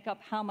enterprises make up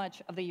how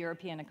much of the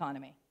European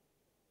economy?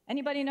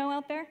 Anybody know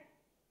out there?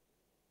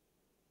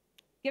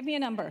 Give me a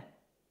number.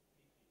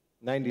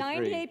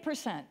 93.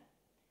 98%.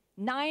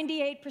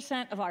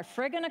 98% of our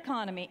friggin'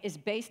 economy is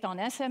based on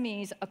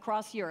SMEs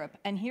across Europe.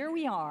 And here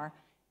we are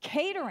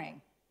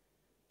catering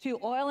to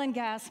oil and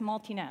gas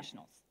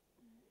multinationals.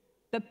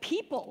 The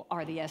people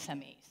are the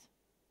SMEs.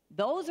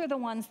 Those are the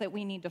ones that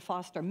we need to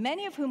foster,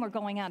 many of whom are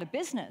going out of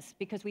business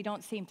because we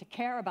don't seem to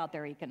care about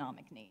their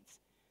economic needs.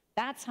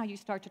 That's how you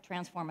start to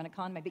transform an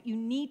economy. But you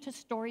need to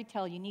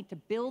storytell, you need to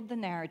build the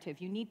narrative,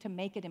 you need to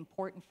make it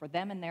important for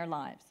them and their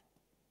lives.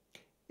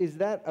 Is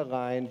that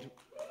aligned?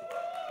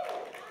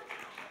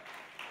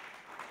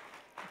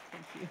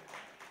 Thank you.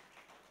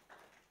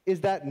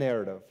 Is that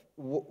narrative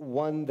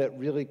one that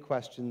really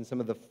questions some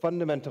of the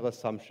fundamental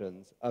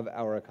assumptions of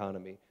our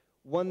economy?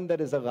 One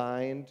that is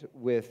aligned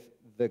with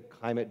the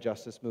climate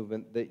justice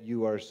movement that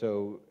you are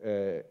so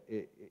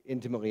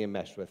intimately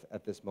enmeshed with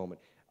at this moment?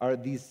 Are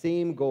these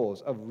same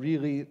goals of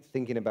really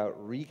thinking about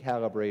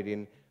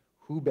recalibrating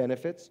who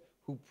benefits,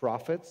 who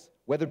profits,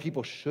 whether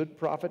people should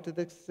profit to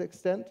this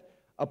extent,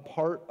 a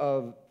part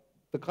of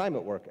the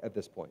climate work at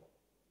this point?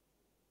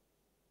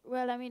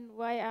 Well, I mean,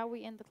 why are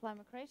we in the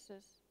climate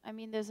crisis? I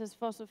mean, this is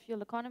fossil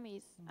fuel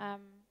economies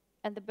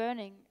and the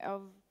burning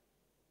of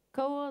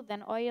coal,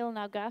 then oil,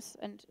 now gas,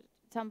 and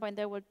at some point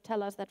they will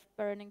tell us that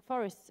burning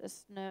forests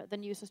is the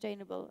new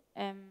sustainable.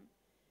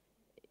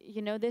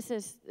 You know, this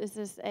is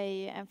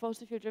a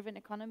fossil fuel-driven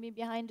economy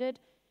behind it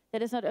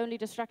that is not only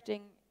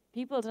destructing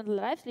people's and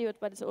livelihood,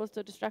 but it's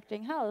also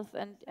destructing health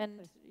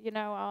and you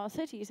know, our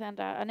cities and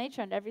our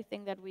nature and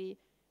everything that we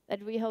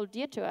hold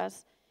dear to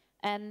us.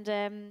 And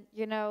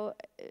you know,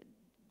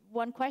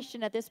 one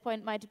question at this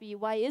point might be,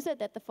 why is it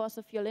that the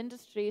fossil fuel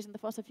industries and the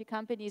fossil fuel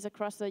companies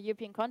across the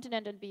European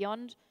continent and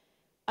beyond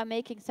are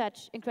making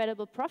such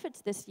incredible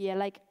profits this year?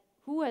 Like,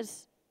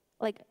 whose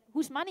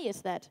money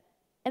is that?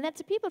 And that's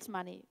the people's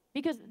money,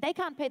 because they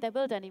can't pay their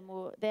bills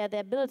anymore.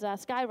 Their bills are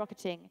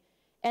skyrocketing,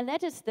 and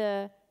that is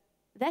the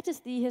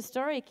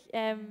historic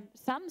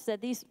sums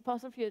that these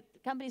fossil fuel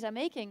companies are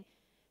making.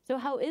 So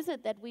how is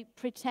it that we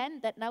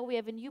pretend that now we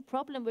have a new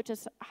problem, which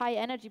is high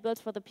energy bills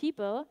for the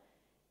people,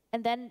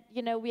 and then,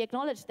 you know, we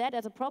acknowledge that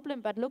as a problem,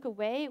 but look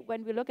away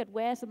when we look at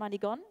where's the money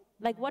gone?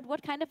 Like,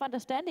 what kind of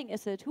understanding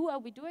is it? Who are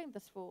we doing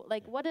this for?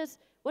 Like, what is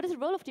the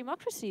role of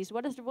democracies?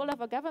 What is the role of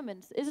our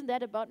governments? Isn't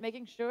that about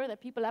making sure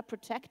that people are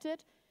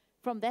protected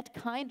from that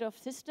kind of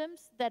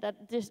systems that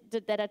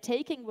are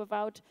taking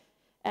without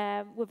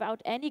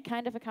any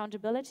kind of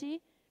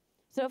accountability?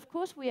 So of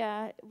course we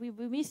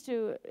need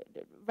to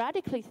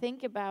radically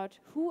think about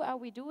who are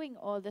we doing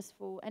all this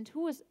for, and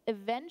who is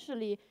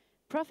eventually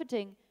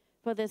profiting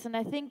for this. And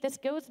I think this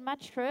goes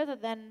much further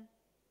than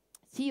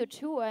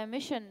CO2 or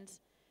emissions.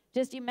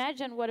 Just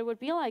imagine what it would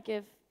be like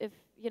if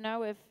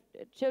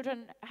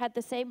children had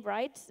the same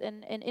rights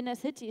in inner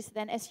cities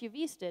than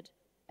SUVs did.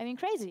 I mean,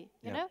 crazy,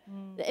 you know?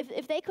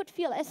 If they could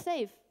feel as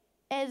safe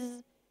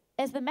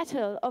as the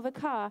metal of a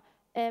car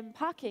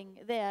parking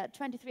there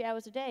 23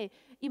 hours a day,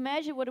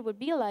 imagine what it would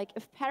be like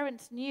if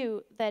parents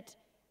knew that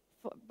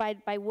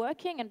by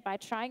working and by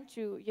trying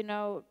to, you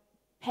know,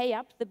 pay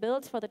up the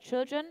bills for the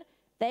children,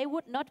 they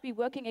would not be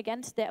working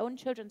against their own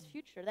children's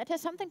future. That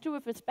has something to do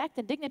with respect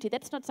and dignity.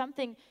 That's not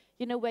something,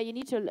 you know, where you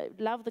need to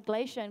love the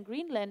glacier in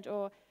Greenland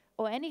or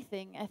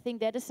anything. I think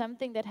that is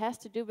something that has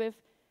to do with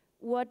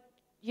what,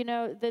 you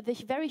know, the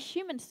very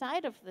human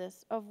side of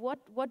this, of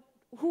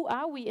who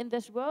are we in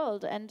this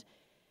world, and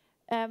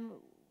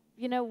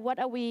you know,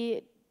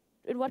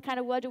 in what kind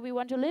of world do we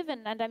want to live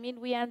in? And I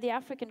mean, we are on the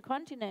African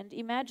continent.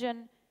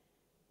 Imagine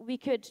we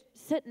could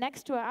sit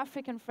next to our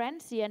African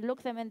friends here and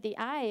look them in the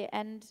eye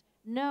and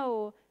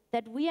know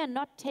that we are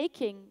not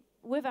taking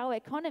with our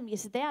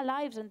economies their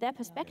lives and their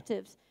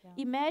perspectives.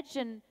 Yeah.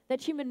 Imagine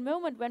that human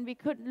moment when we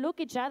could look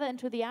each other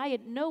into the eye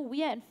and know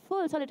we are in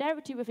full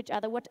solidarity with each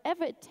other,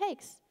 whatever it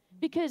takes.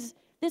 Because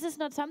this is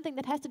not something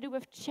that has to do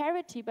with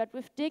charity, but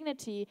with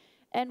dignity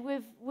and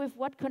with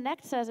what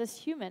connects us as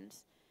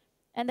humans.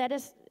 And that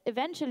is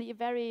eventually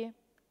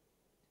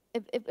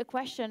a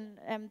question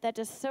that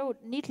is so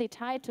neatly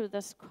tied to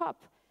this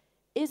COP.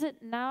 Is it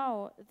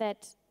now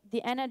that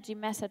the energy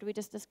mess that we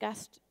just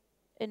discussed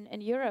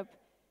in Europe,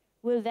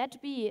 will that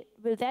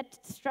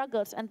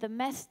struggles and the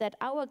mess that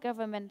our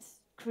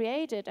governments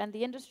created and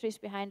the industries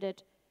behind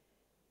it,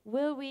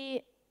 will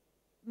we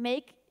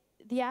make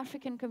the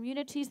African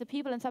communities, the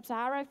people in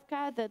Sub-Saharan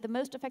Africa, the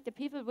most affected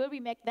people, will we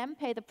make them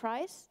pay the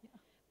price?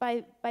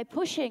 By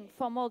pushing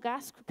for more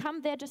gas,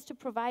 come there just to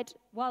provide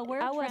While we're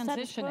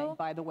transitioning,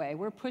 by the way,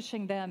 we're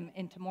pushing them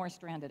into more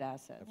stranded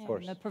assets. Of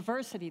course. And the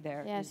perversity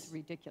there is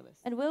ridiculous.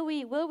 And will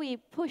we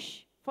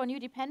push for new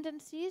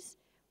dependencies?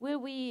 Will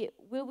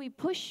we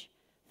push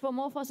for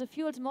more fossil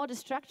fuels, more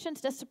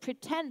destructions, just to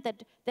pretend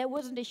that there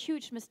wasn't a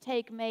huge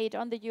mistake made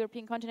on the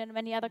European continent and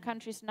many other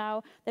countries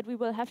now that we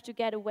will have to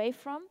get away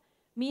from,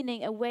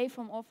 meaning away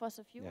from all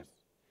fossil fuels? Yeah.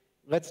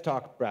 Let's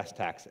talk brass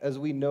tacks. As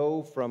we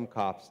know from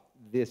COPs,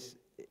 this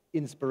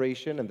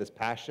inspiration and this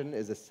passion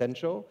is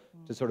essential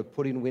to sort of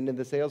putting wind in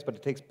the sails, but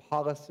it takes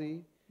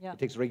policy, it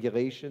takes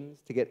regulations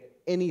to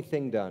get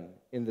anything done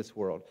in this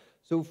world.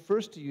 So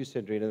first to you,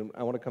 Sandrine, and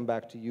I want to come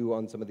back to you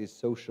on some of these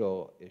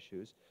social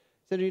issues.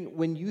 Sandrine,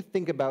 when you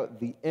think about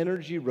the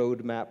energy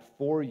roadmap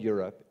for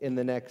Europe in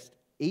the next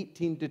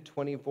 18 to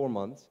 24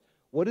 months,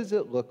 what does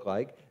it look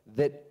like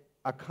that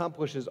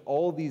accomplishes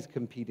all these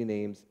competing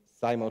aims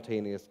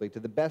simultaneously to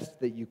the best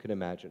that you can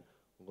imagine?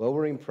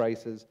 Lowering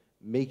prices,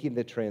 making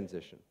the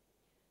transition.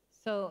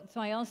 So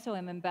I also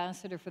am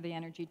ambassador for the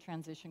Energy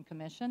Transition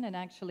Commission, and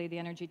actually the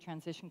Energy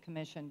Transition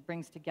Commission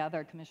brings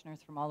together commissioners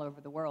from all over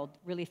the world,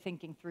 really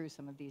thinking through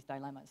some of these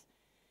dilemmas.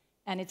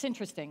 And it's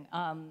interesting.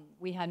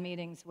 We had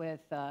meetings with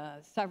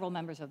several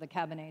members of the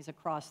cabinets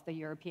across the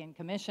European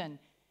Commission,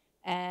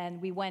 and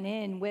we went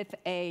in with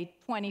a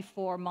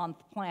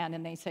 24-month plan,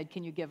 and they said,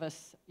 can you give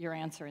us your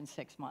answer in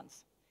 6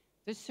 months?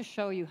 Just to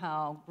show you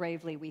how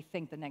gravely we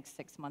think the next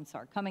 6 months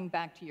are. Coming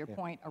back to your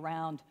point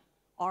around,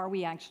 are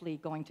we actually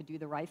going to do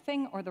the right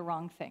thing or the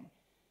wrong thing?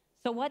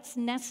 So what's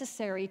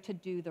necessary to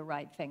do the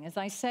right thing? As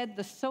I said,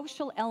 the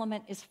social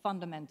element is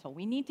fundamental.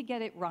 We need to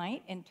get it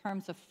right in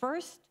terms of,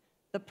 first,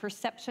 the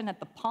perception at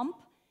the pump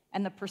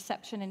and the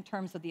perception in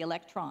terms of the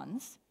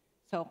electrons.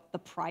 So the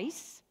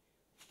price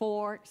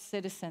for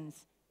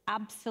citizens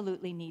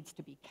absolutely needs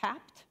to be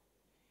capped.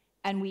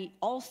 And we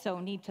also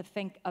need to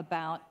think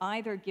about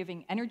either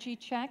giving energy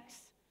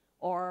checks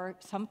or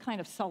some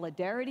kind of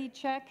solidarity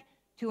check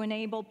to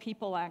enable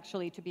people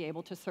actually to be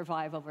able to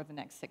survive over the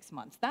next 6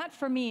 months. That,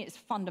 for me, is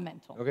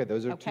fundamental. Okay,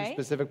 those are two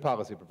specific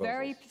policy proposals.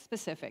 Very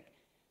specific.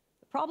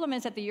 Problem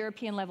is, at the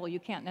European level, you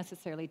can't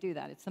necessarily do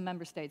that. It's the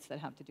member states that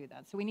have to do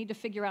that. So we need to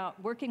figure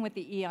out, working with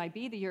the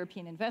EIB, the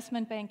European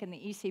Investment Bank, and the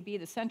ECB,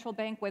 the central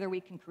bank, whether we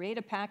can create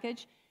a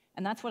package.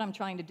 And that's what I'm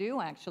trying to do,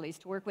 actually, is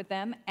to work with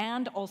them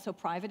and also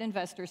private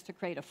investors to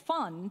create a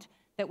fund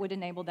that would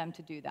enable them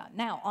to do that.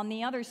 Now, on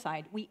the other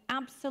side, we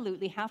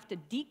absolutely have to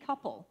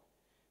decouple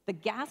the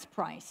gas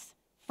price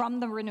from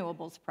the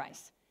renewables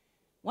price.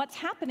 What's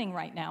happening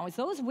right now is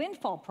those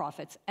windfall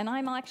profits, and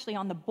I'm actually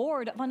on the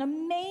board of an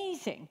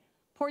amazing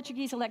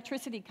Portuguese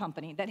electricity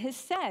company that has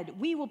said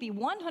we will be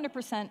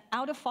 100%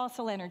 out of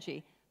fossil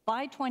energy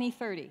by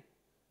 2030.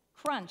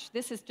 Crunch,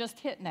 this has just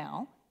hit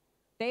now.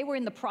 They were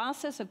in the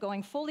process of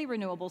going fully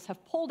renewables,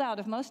 have pulled out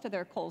of most of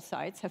their coal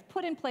sites, have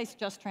put in place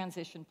just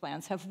transition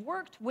plans, have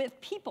worked with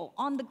people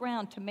on the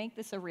ground to make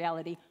this a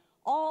reality,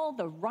 all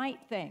the right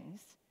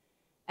things.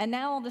 And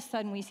now all of a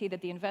sudden we see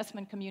that the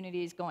investment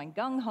community is going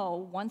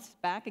gung-ho once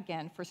back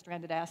again for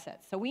stranded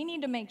assets. So we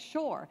need to make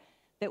sure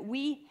that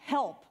we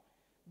help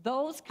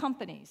those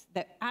companies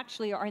that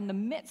actually are in the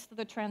midst of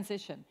the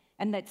transition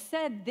and that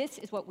said this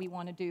is what we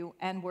want to do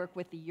and work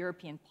with the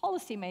European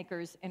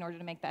policymakers in order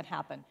to make that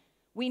happen.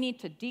 We need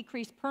to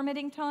decrease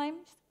permitting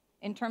times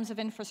in terms of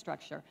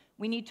infrastructure.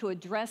 We need to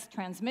address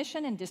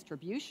transmission and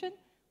distribution,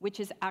 which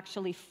is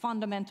actually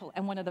fundamental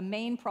and one of the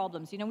main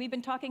problems. You know, we've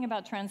been talking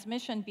about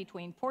transmission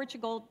between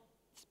Portugal,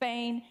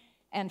 Spain,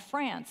 and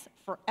France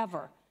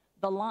forever.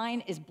 The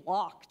line is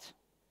blocked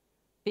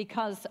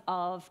because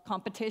of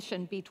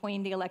competition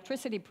between the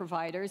electricity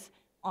providers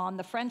on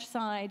the French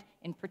side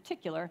in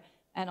particular,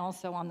 and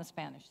also on the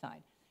Spanish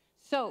side.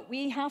 So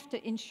we have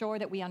to ensure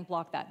that we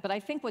unblock that. But I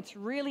think what's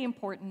really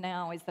important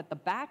now is that the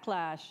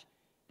backlash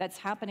that's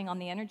happening on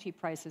the energy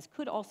prices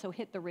could also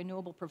hit the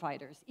renewable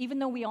providers, even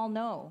though we all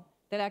know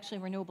that actually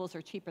renewables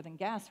are cheaper than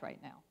gas right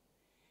now.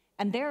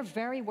 And they're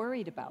very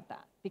worried about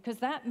that, because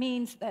that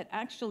means that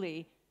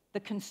actually the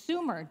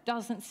consumer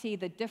doesn't see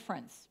the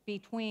difference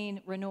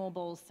between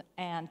renewables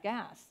and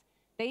gas.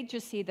 They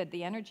just see that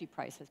the energy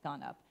price has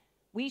gone up.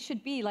 We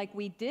should be like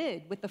we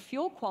did with the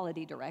Fuel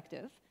Quality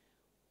Directive.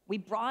 We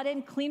brought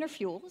in cleaner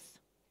fuels.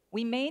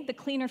 We made the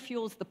cleaner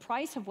fuels the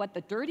price of what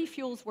the dirty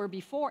fuels were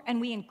before,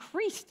 and we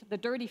increased the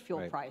dirty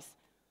fuel price.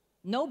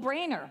 No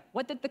brainer.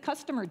 What did the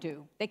customer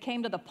do? They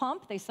came to the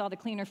pump. They saw the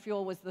cleaner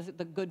fuel was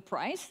the good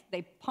price.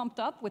 They pumped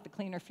up with the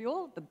cleaner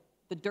fuel.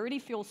 The dirty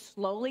fuel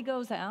slowly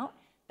goes out.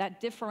 That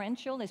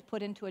differential is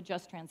put into a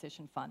just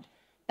transition fund.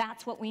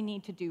 That's what we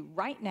need to do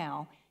right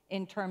now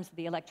in terms of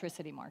the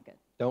electricity market.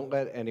 Don't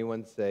let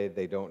anyone say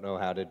they don't know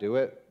how to do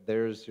it.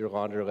 There's your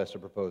laundry list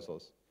of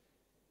proposals.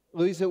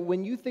 Luisa,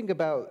 when you think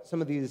about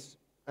some of these,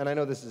 and I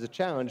know this is a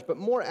challenge, but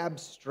more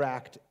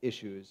abstract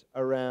issues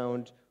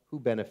around who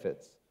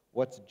benefits,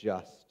 what's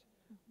just,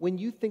 when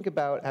you think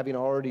about having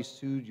already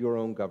sued your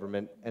own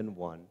government and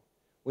won,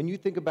 when you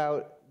think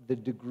about the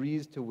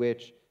degrees to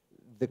which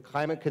the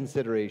climate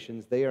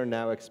considerations they are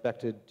now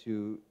expected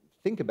to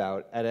think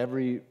about at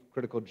every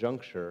critical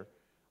juncture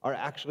are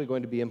actually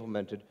going to be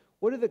implemented,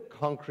 what are the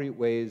concrete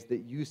ways that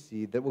you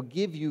see that will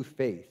give you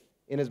faith,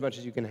 in as much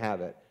as you can have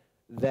it,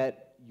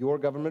 that your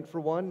government, for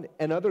one,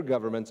 and other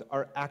governments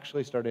are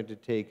actually starting to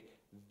take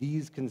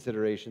these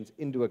considerations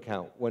into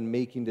account when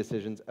making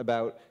decisions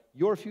about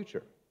your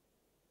future?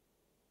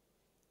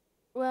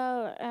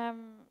 Well,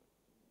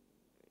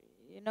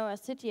 you know, I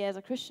sit here as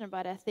a Christian,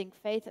 but I think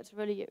faith is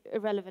really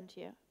irrelevant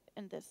here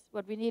in this.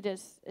 What we need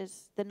is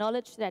the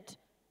knowledge that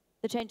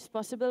the change is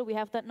possible. We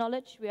have that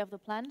knowledge, we have the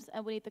plans,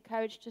 and we need the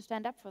courage to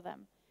stand up for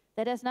them.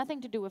 That has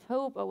nothing to do with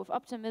hope or with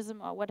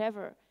optimism or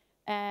whatever.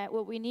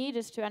 What we need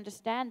is to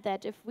understand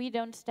that if we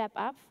don't step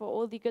up for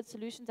all the good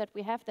solutions that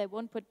we have, they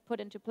won't put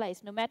into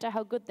place, no matter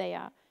how good they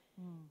are.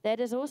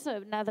 That is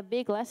also another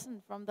big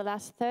lesson from the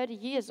last 30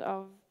 years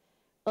of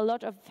a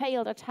lot of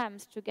failed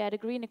attempts to get a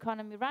green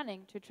economy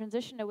running, to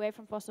transition away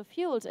from fossil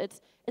fuels.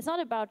 It's not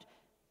about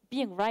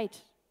being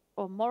right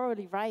or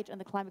morally right in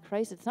the climate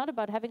crisis. It's not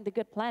about having the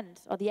good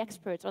plans or the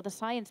experts or the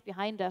science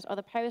behind us or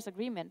the Paris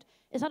Agreement.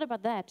 It's not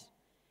about that.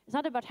 It's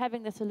not about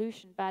having the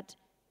solution, but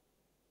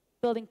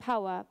building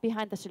power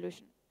behind the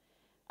solution.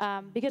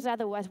 Because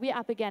otherwise we're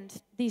up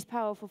against these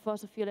powerful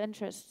fossil fuel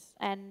interests,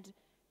 and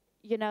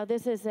you know,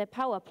 this is a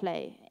power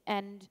play,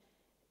 and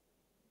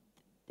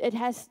it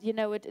has, you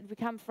know, it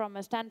come from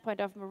a standpoint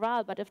of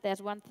morale, but if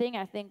there's one thing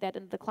I think that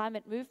in the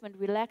climate movement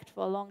we lacked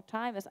for a long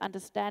time is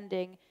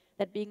understanding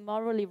that being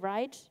morally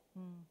right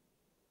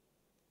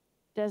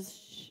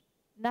does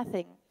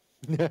nothing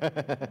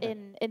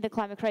in the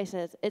climate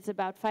crisis. It's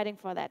about fighting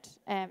for that,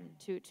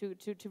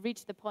 to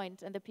reach the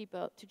point and the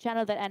people, to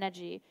channel that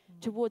energy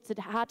towards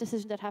the hard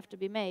decisions that have to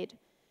be made.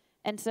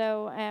 And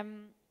so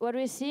what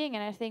we're seeing,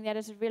 and I think that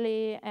is a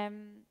really,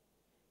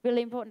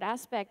 really important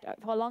aspect,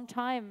 for a long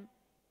time,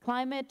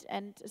 climate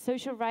and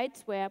social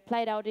rights were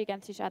played out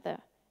against each other.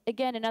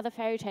 Again, another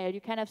fairy tale.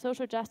 You can have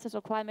social justice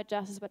or climate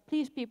justice, but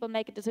please, people,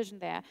 make a decision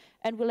there.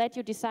 And we'll let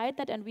you decide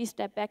that, and we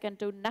step back and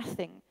do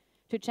nothing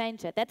to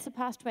change it. That's the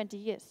past 20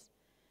 years.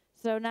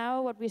 So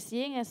now what we're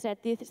seeing is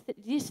that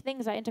these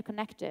things are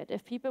interconnected.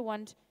 If people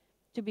want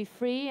to be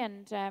free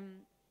and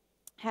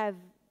have,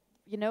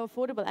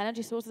 affordable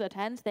energy sources at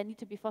hand, they need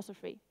to be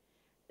fossil-free.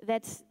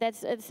 It's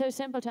so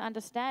simple to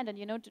understand,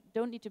 and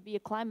don't need to be a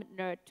climate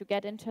nerd to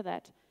get into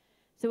that.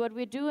 So what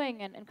we're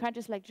doing in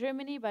countries like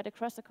Germany, but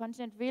across the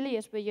continent, really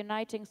is we're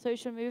uniting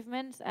social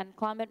movements and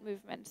climate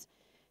movements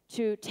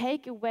to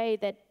take away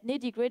that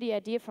nitty-gritty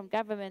idea from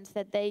governments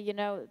that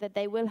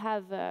they will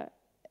have a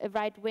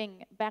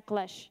right-wing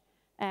backlash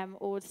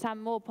or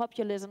some more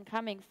populism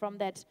coming from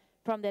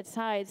that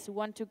side who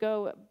want to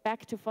go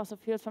back to fossil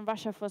fuels from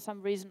Russia for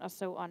some reason or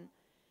so on.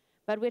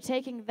 But we're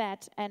taking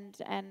that and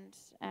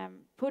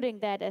putting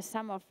that as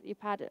some of the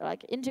part,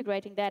 like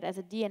integrating that as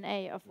a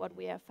DNA of what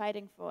we are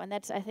fighting for, and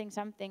that's, I think,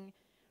 something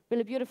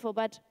really beautiful.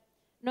 But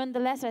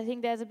nonetheless, I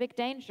think there's a big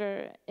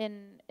danger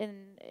in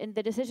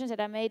the decisions that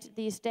are made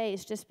these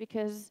days, just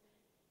because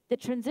the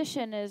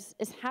transition is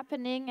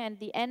happening, and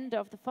the end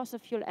of the fossil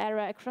fuel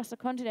era across the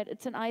continent,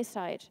 it's an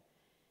eyesight,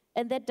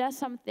 and that does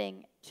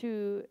something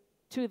to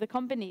the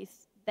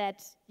companies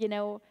that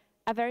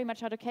are very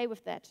much not okay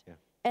with that. Yeah.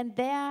 And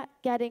they're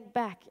getting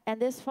back. And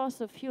this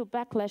fossil fuel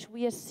backlash,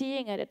 we are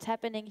seeing it. It's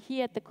happening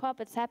here at the COP.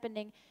 It's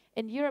happening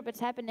in Europe. It's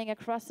happening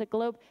across the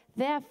globe.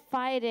 They're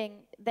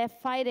fighting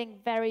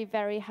very,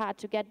 very hard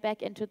to get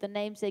back into the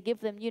names. They give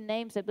them new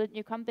names. They build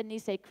new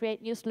companies. They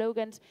create new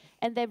slogans.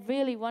 And they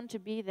really want to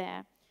be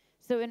there.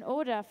 So in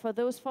order for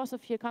those fossil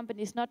fuel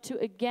companies not to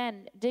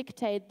again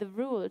dictate the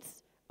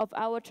rules of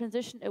our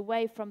transition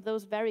away from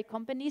those very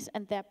companies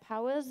and their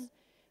powers,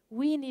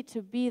 we need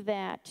to be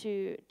there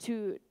to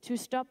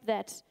stop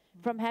that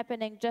from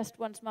happening just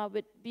once more.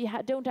 But we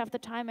don't have the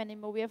time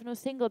anymore. We have no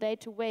single day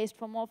to waste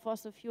for more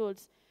fossil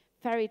fuels,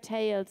 fairy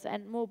tales,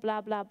 and more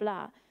blah, blah,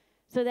 blah.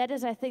 So that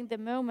is, I think, the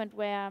moment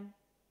where,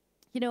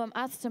 I'm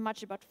asked so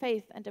much about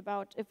faith and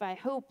about if I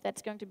hope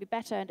that's going to be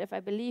better and if I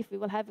believe we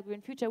will have a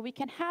green future. We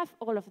can have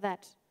all of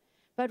that.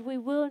 But we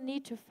will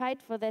need to fight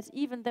for that,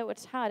 even though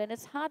it's hard. And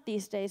it's hard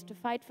these days to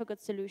fight for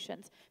good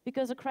solutions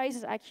because the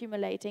crises are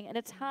accumulating, and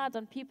it's hard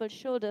on people's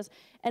shoulders.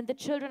 And the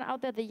children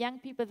out there, the young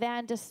people, they're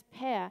in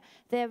despair.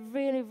 They're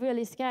really,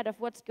 really scared of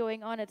what's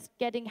going on. It's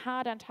getting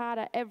harder and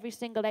harder every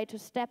single day to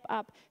step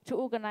up, to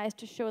organize,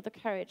 to show the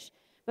courage.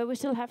 But we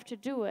still have to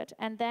do it.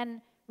 And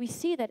then we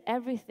see that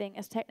everything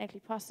is technically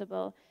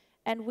possible.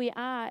 And we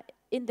are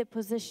in the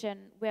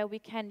position where we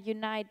can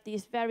unite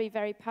these very,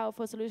 very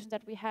powerful solutions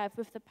that we have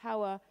with the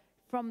power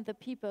from the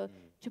people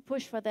to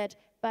push for that,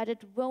 but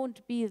it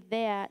won't be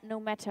there no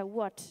matter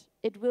what.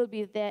 It will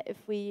be there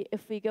if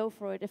we go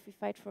for it, if we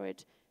fight for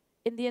it,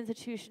 in the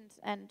institutions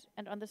and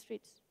on the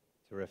streets.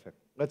 Terrific.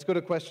 Let's go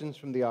to questions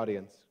from the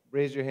audience.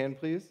 Raise your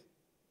hand, please,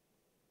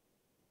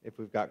 if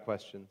we've got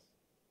questions.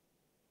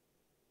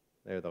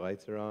 There, the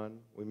lights are on.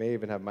 We may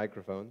even have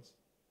microphones.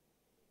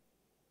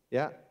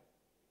 Yeah?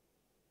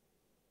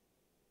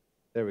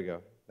 There we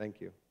go.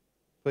 Thank you.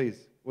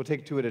 Please, we'll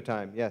take two at a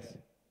time. Yes?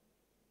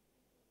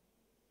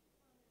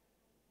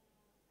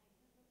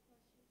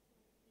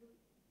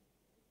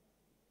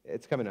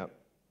 It's coming up.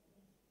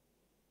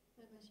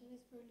 My question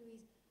is for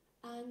Luisa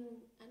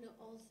and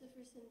also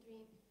for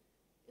Sandrine.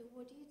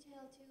 What do you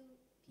tell to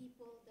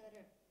people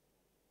that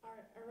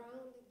are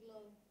around the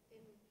globe,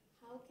 and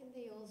how can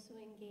they also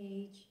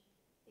engage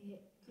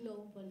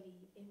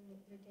globally in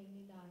their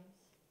daily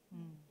lives?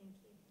 Thank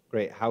you.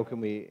 Great. How can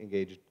we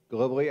engage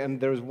globally? And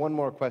there's one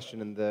more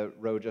question in the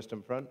row just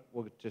in front.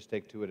 We'll just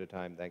take two at a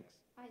time. Thanks.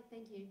 Hi,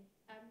 thank you.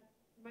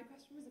 My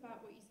question was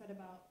about what you said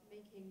about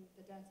making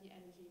the dirty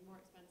energy more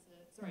expensive.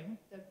 Sorry,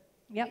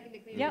 making the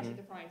clean energy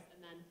the price,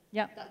 and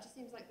then that just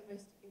seems like the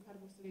most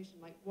incredible solution.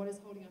 Like, what is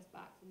holding us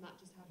back from that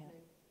just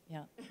happening?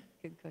 Yeah,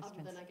 good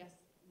question. Other than, I guess,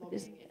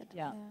 lobbying it.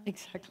 Yeah,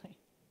 exactly.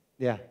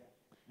 Yeah.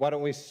 Why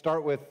don't we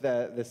start with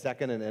the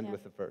second and end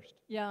with the first?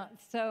 Yeah,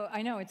 so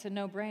I know it's a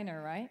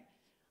no-brainer, right?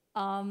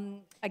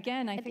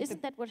 Again, I think...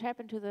 Isn't that what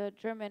happened to the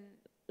German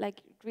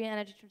green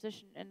energy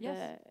transition in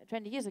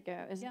 20 years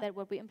ago? Isn't that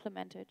what we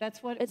implemented?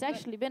 That's what it's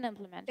actually been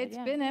implemented. It's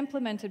been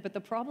implemented, but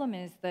the problem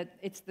is that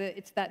it's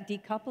that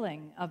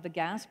decoupling of the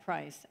gas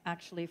price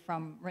actually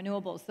from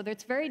renewables. So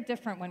it's very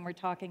different when we're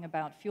talking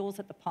about fuels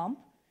at the pump,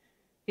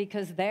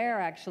 because there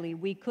actually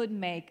we could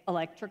make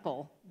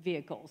electrical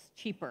vehicles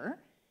cheaper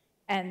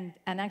and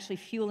actually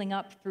fueling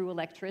up through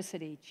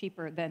electricity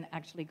cheaper than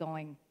actually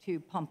going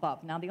to pump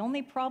up. Now the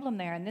only problem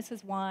there, and this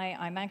is why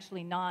I'm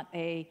actually not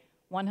a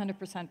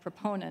 100%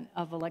 proponent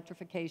of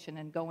electrification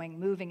and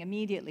moving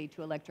immediately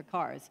to electric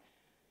cars.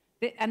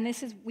 And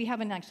we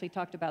haven't actually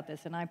talked about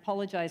this, and I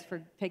apologize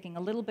for taking a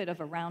little bit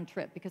of a round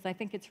trip because I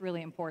think it's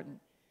really important.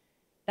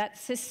 That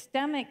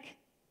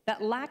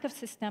lack of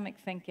systemic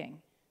thinking,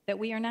 that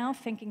we are now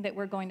thinking that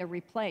we're going to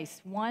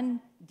replace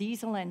one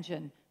diesel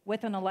engine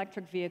with an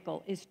electric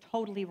vehicle is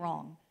totally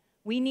wrong.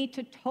 We need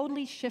to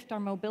totally shift our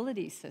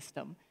mobility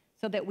system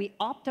so that we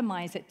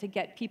optimize it to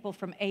get people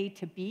from A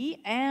to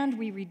B, and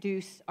we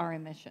reduce our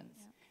emissions.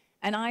 Yeah.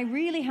 And I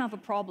really have a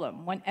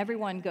problem when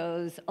everyone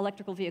goes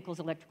electrical vehicles.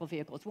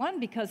 One,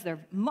 because they're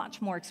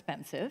much more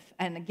expensive,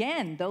 and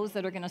again, those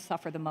that are going to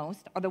suffer the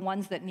most are the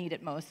ones that need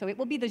it most. So it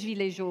will be the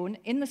gilets jaunes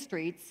in the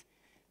streets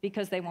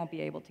because they won't be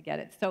able to get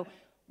it. So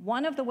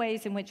One of the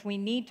ways in which we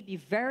need to be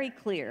very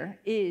clear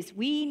is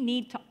we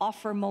need to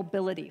offer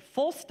mobility,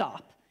 full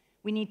stop.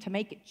 We need to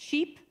make it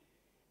cheap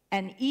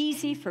and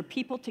easy for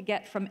people to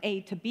get from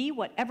A to B,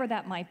 whatever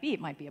that might be. It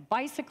might be a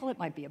bicycle, it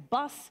might be a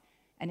bus,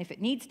 and if it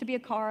needs to be a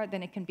car,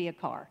 then it can be a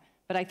car.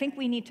 But I think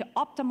we need to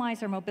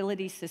optimize our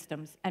mobility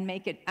systems and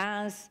make it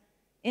as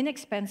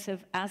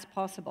inexpensive as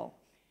possible.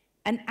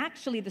 And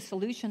actually, the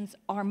solutions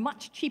are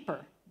much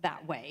cheaper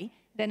that way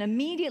than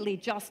immediately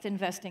just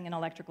investing in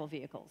electrical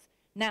vehicles.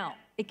 Now,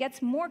 it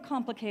gets more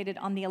complicated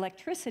on the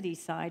electricity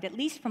side, at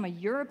least from a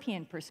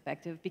European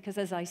perspective, because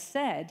as I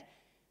said,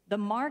 the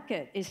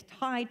market is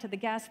tied to the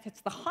gas. It's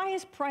the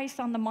highest price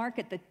on the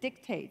market that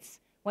dictates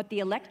what the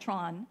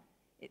electron,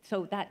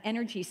 so that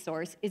energy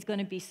source, is going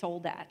to be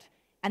sold at.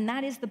 And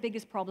that is the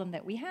biggest problem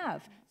that we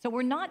have. So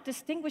we're not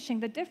distinguishing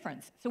the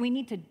difference. So we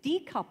need to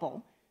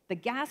decouple the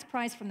gas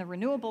price from the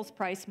renewables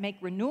price,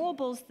 make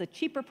renewables the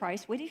cheaper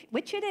price,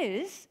 which it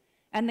is,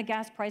 and the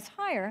gas price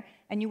higher,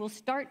 and you will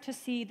start to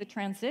see the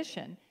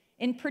transition,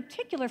 in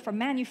particular for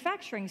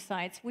manufacturing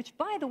sites, which,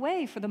 by the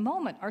way, for the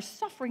moment, are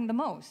suffering the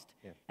most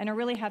and are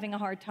really having a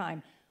hard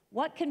time.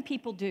 What can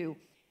people do?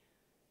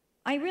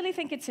 I really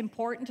think it's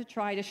important to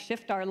try to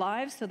shift our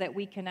lives so that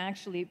we can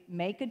actually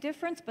make a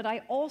difference, but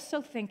I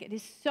also think it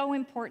is so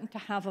important to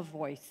have a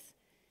voice.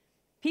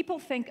 People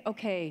think,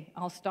 okay,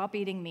 I'll stop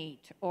eating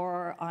meat,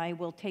 or I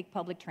will take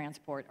public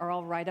transport, or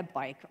I'll ride a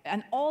bike,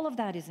 and all of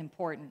that is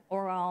important,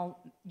 or I'll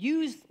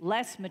use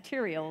less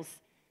materials,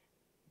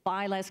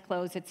 buy less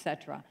clothes,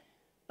 etc.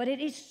 But it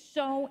is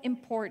so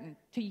important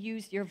to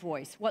use your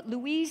voice. What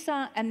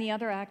Luisa and the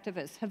other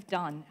activists have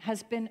done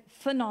has been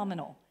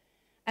phenomenal.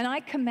 And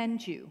I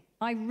commend you,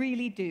 I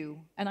really do,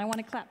 and I want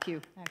to clap you,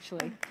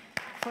 actually,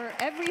 for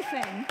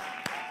everything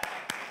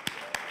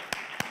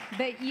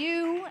that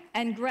you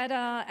and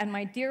Greta and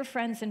my dear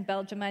friends in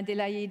Belgium,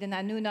 Adelaide and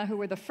Anuna, who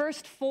were the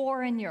first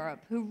 4 in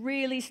Europe, who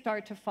really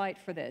start to fight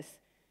for this.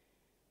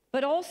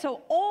 But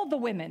also all the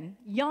women,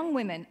 young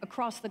women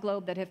across the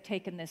globe that have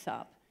taken this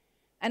up.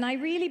 And I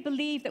really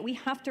believe that we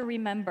have to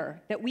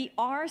remember that we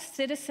are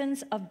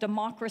citizens of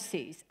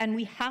democracies and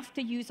we have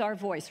to use our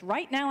voice.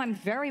 Right now, I'm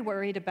very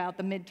worried about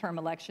the midterm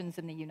elections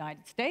in the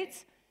United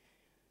States.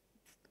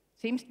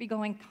 Seems to be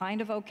going kind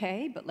of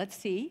okay, but let's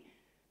see.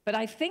 But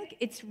I think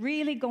it's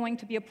really going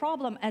to be a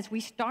problem as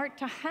we start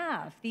to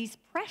have these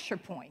pressure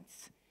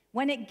points.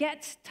 When it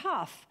gets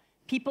tough,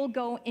 people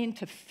go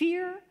into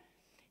fear,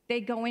 they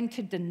go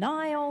into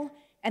denial,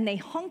 and they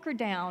hunker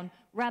down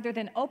rather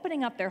than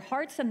opening up their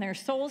hearts and their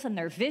souls and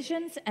their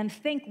visions and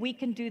think we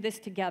can do this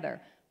together.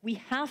 We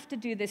have to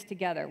do this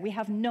together. We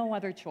have no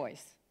other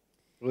choice.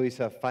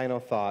 Luisa, final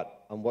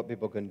thought on what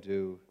people can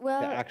do to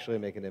actually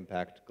make an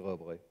impact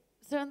globally.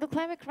 So in the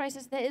climate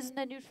crisis, there isn't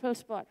a neutral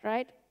spot,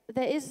 right?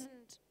 There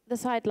isn't the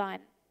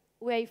sideline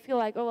where you feel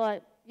like, oh,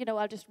 well,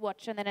 I'll just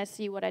watch and then I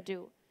see what I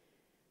do.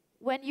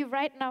 When you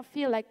right now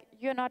feel like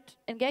you're not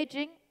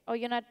engaging or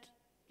you're not,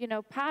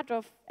 part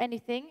of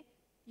anything,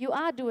 you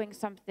are doing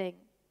something.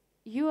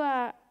 You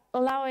are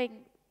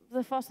allowing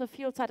the fossil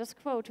fuel status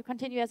quo to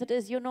continue as it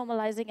is. You're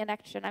normalizing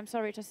inaction, I'm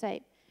sorry to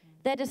say.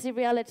 That is the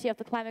reality of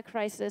the climate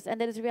crisis, and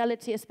that is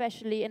reality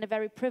especially in a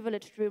very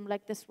privileged room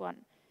like this one.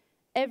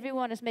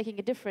 Everyone is making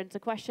a difference. The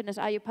question is,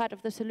 are you part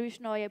of the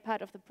solution or are you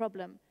part of the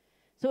problem?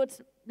 So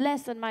it's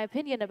less, in my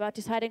opinion, about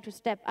deciding to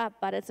step up,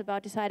 but it's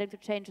about deciding to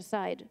change a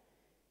side.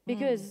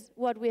 Because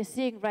what we're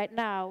seeing right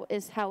now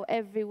is how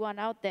everyone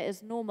out there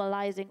is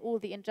normalizing all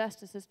the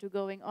injustices to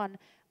going on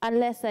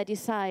unless they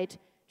decide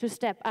to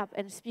step up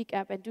and speak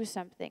up and do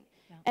something.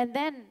 Yeah. And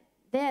then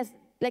there's,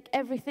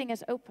 everything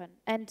is open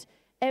and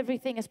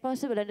everything is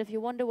possible. And if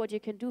you wonder what you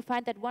can do,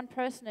 find that one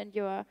person in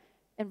your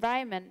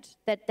environment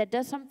that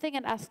does something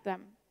and ask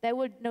them. They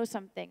will know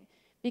something.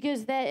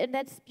 Because and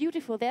that's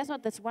beautiful. There's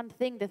not this one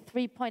thing, the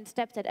 3-point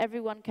steps that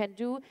everyone can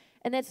do.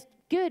 And that's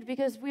good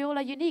because we all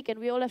are unique and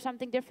we all have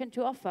something different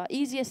to offer.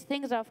 Easiest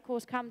things are, of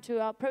course, come to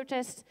our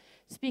protests,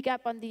 speak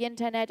up on the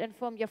internet,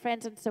 inform your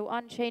friends and so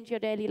on, change your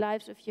daily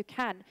lives if you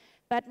can.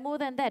 But more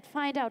than that,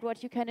 find out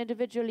what you can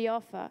individually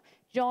offer.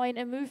 Join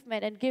a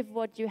movement and give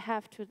what you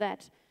have to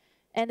that.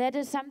 And that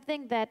is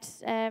something that,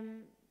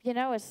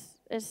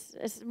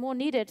 is more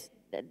needed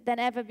than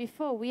ever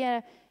before. We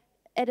are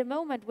at a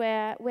moment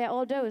where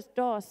all those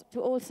doors to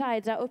all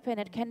sides are open.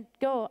 It can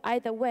go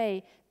either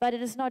way, but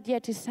it is not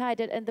yet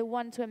decided, and the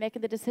ones who are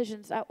making the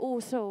decisions are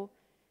also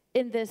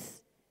in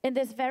this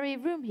very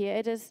room here.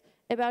 It is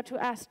about to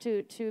us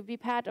to be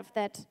part of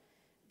that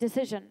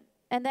decision.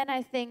 And then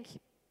I think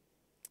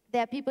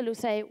there are people who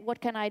say,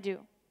 what can I do?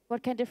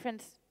 What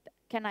difference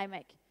can I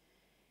make?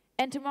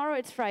 And tomorrow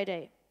it's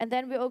Friday, and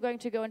then we're all going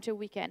to go into a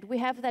weekend. We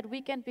have that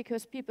weekend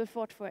because people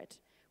fought for it.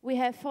 We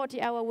have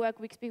 40-hour work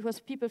weeks because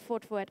people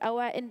fought for it.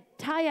 Our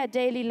entire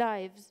daily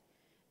lives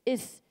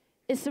is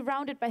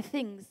surrounded by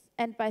things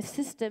and by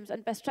systems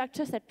and by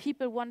structures that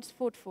people once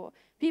fought for.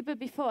 People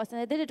before us,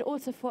 and they did it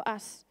also for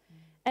us.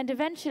 And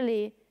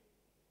eventually,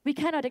 we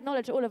cannot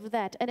acknowledge all of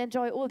that and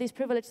enjoy all these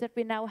privileges that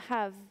we now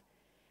have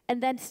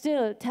and then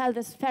still tell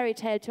this fairy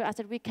tale to us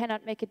that we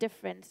cannot make a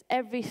difference.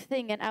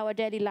 Everything in our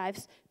daily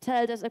lives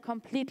tells us a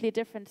completely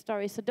different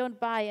story. So don't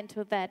buy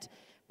into that,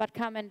 but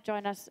come and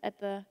join us at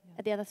the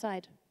other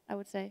side, I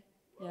would say.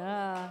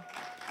 Yeah.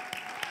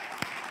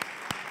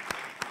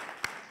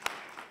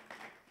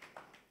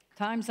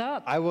 Time's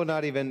up. I will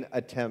not even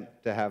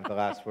attempt to have the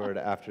last word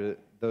after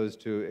those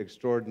two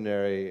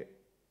extraordinary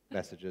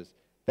messages.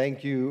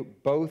 Thank you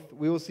both.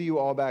 We will see you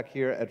all back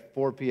here at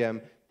 4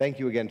 p.m. Thank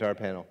you again to our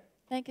panel.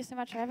 Thank you so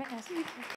much for having us.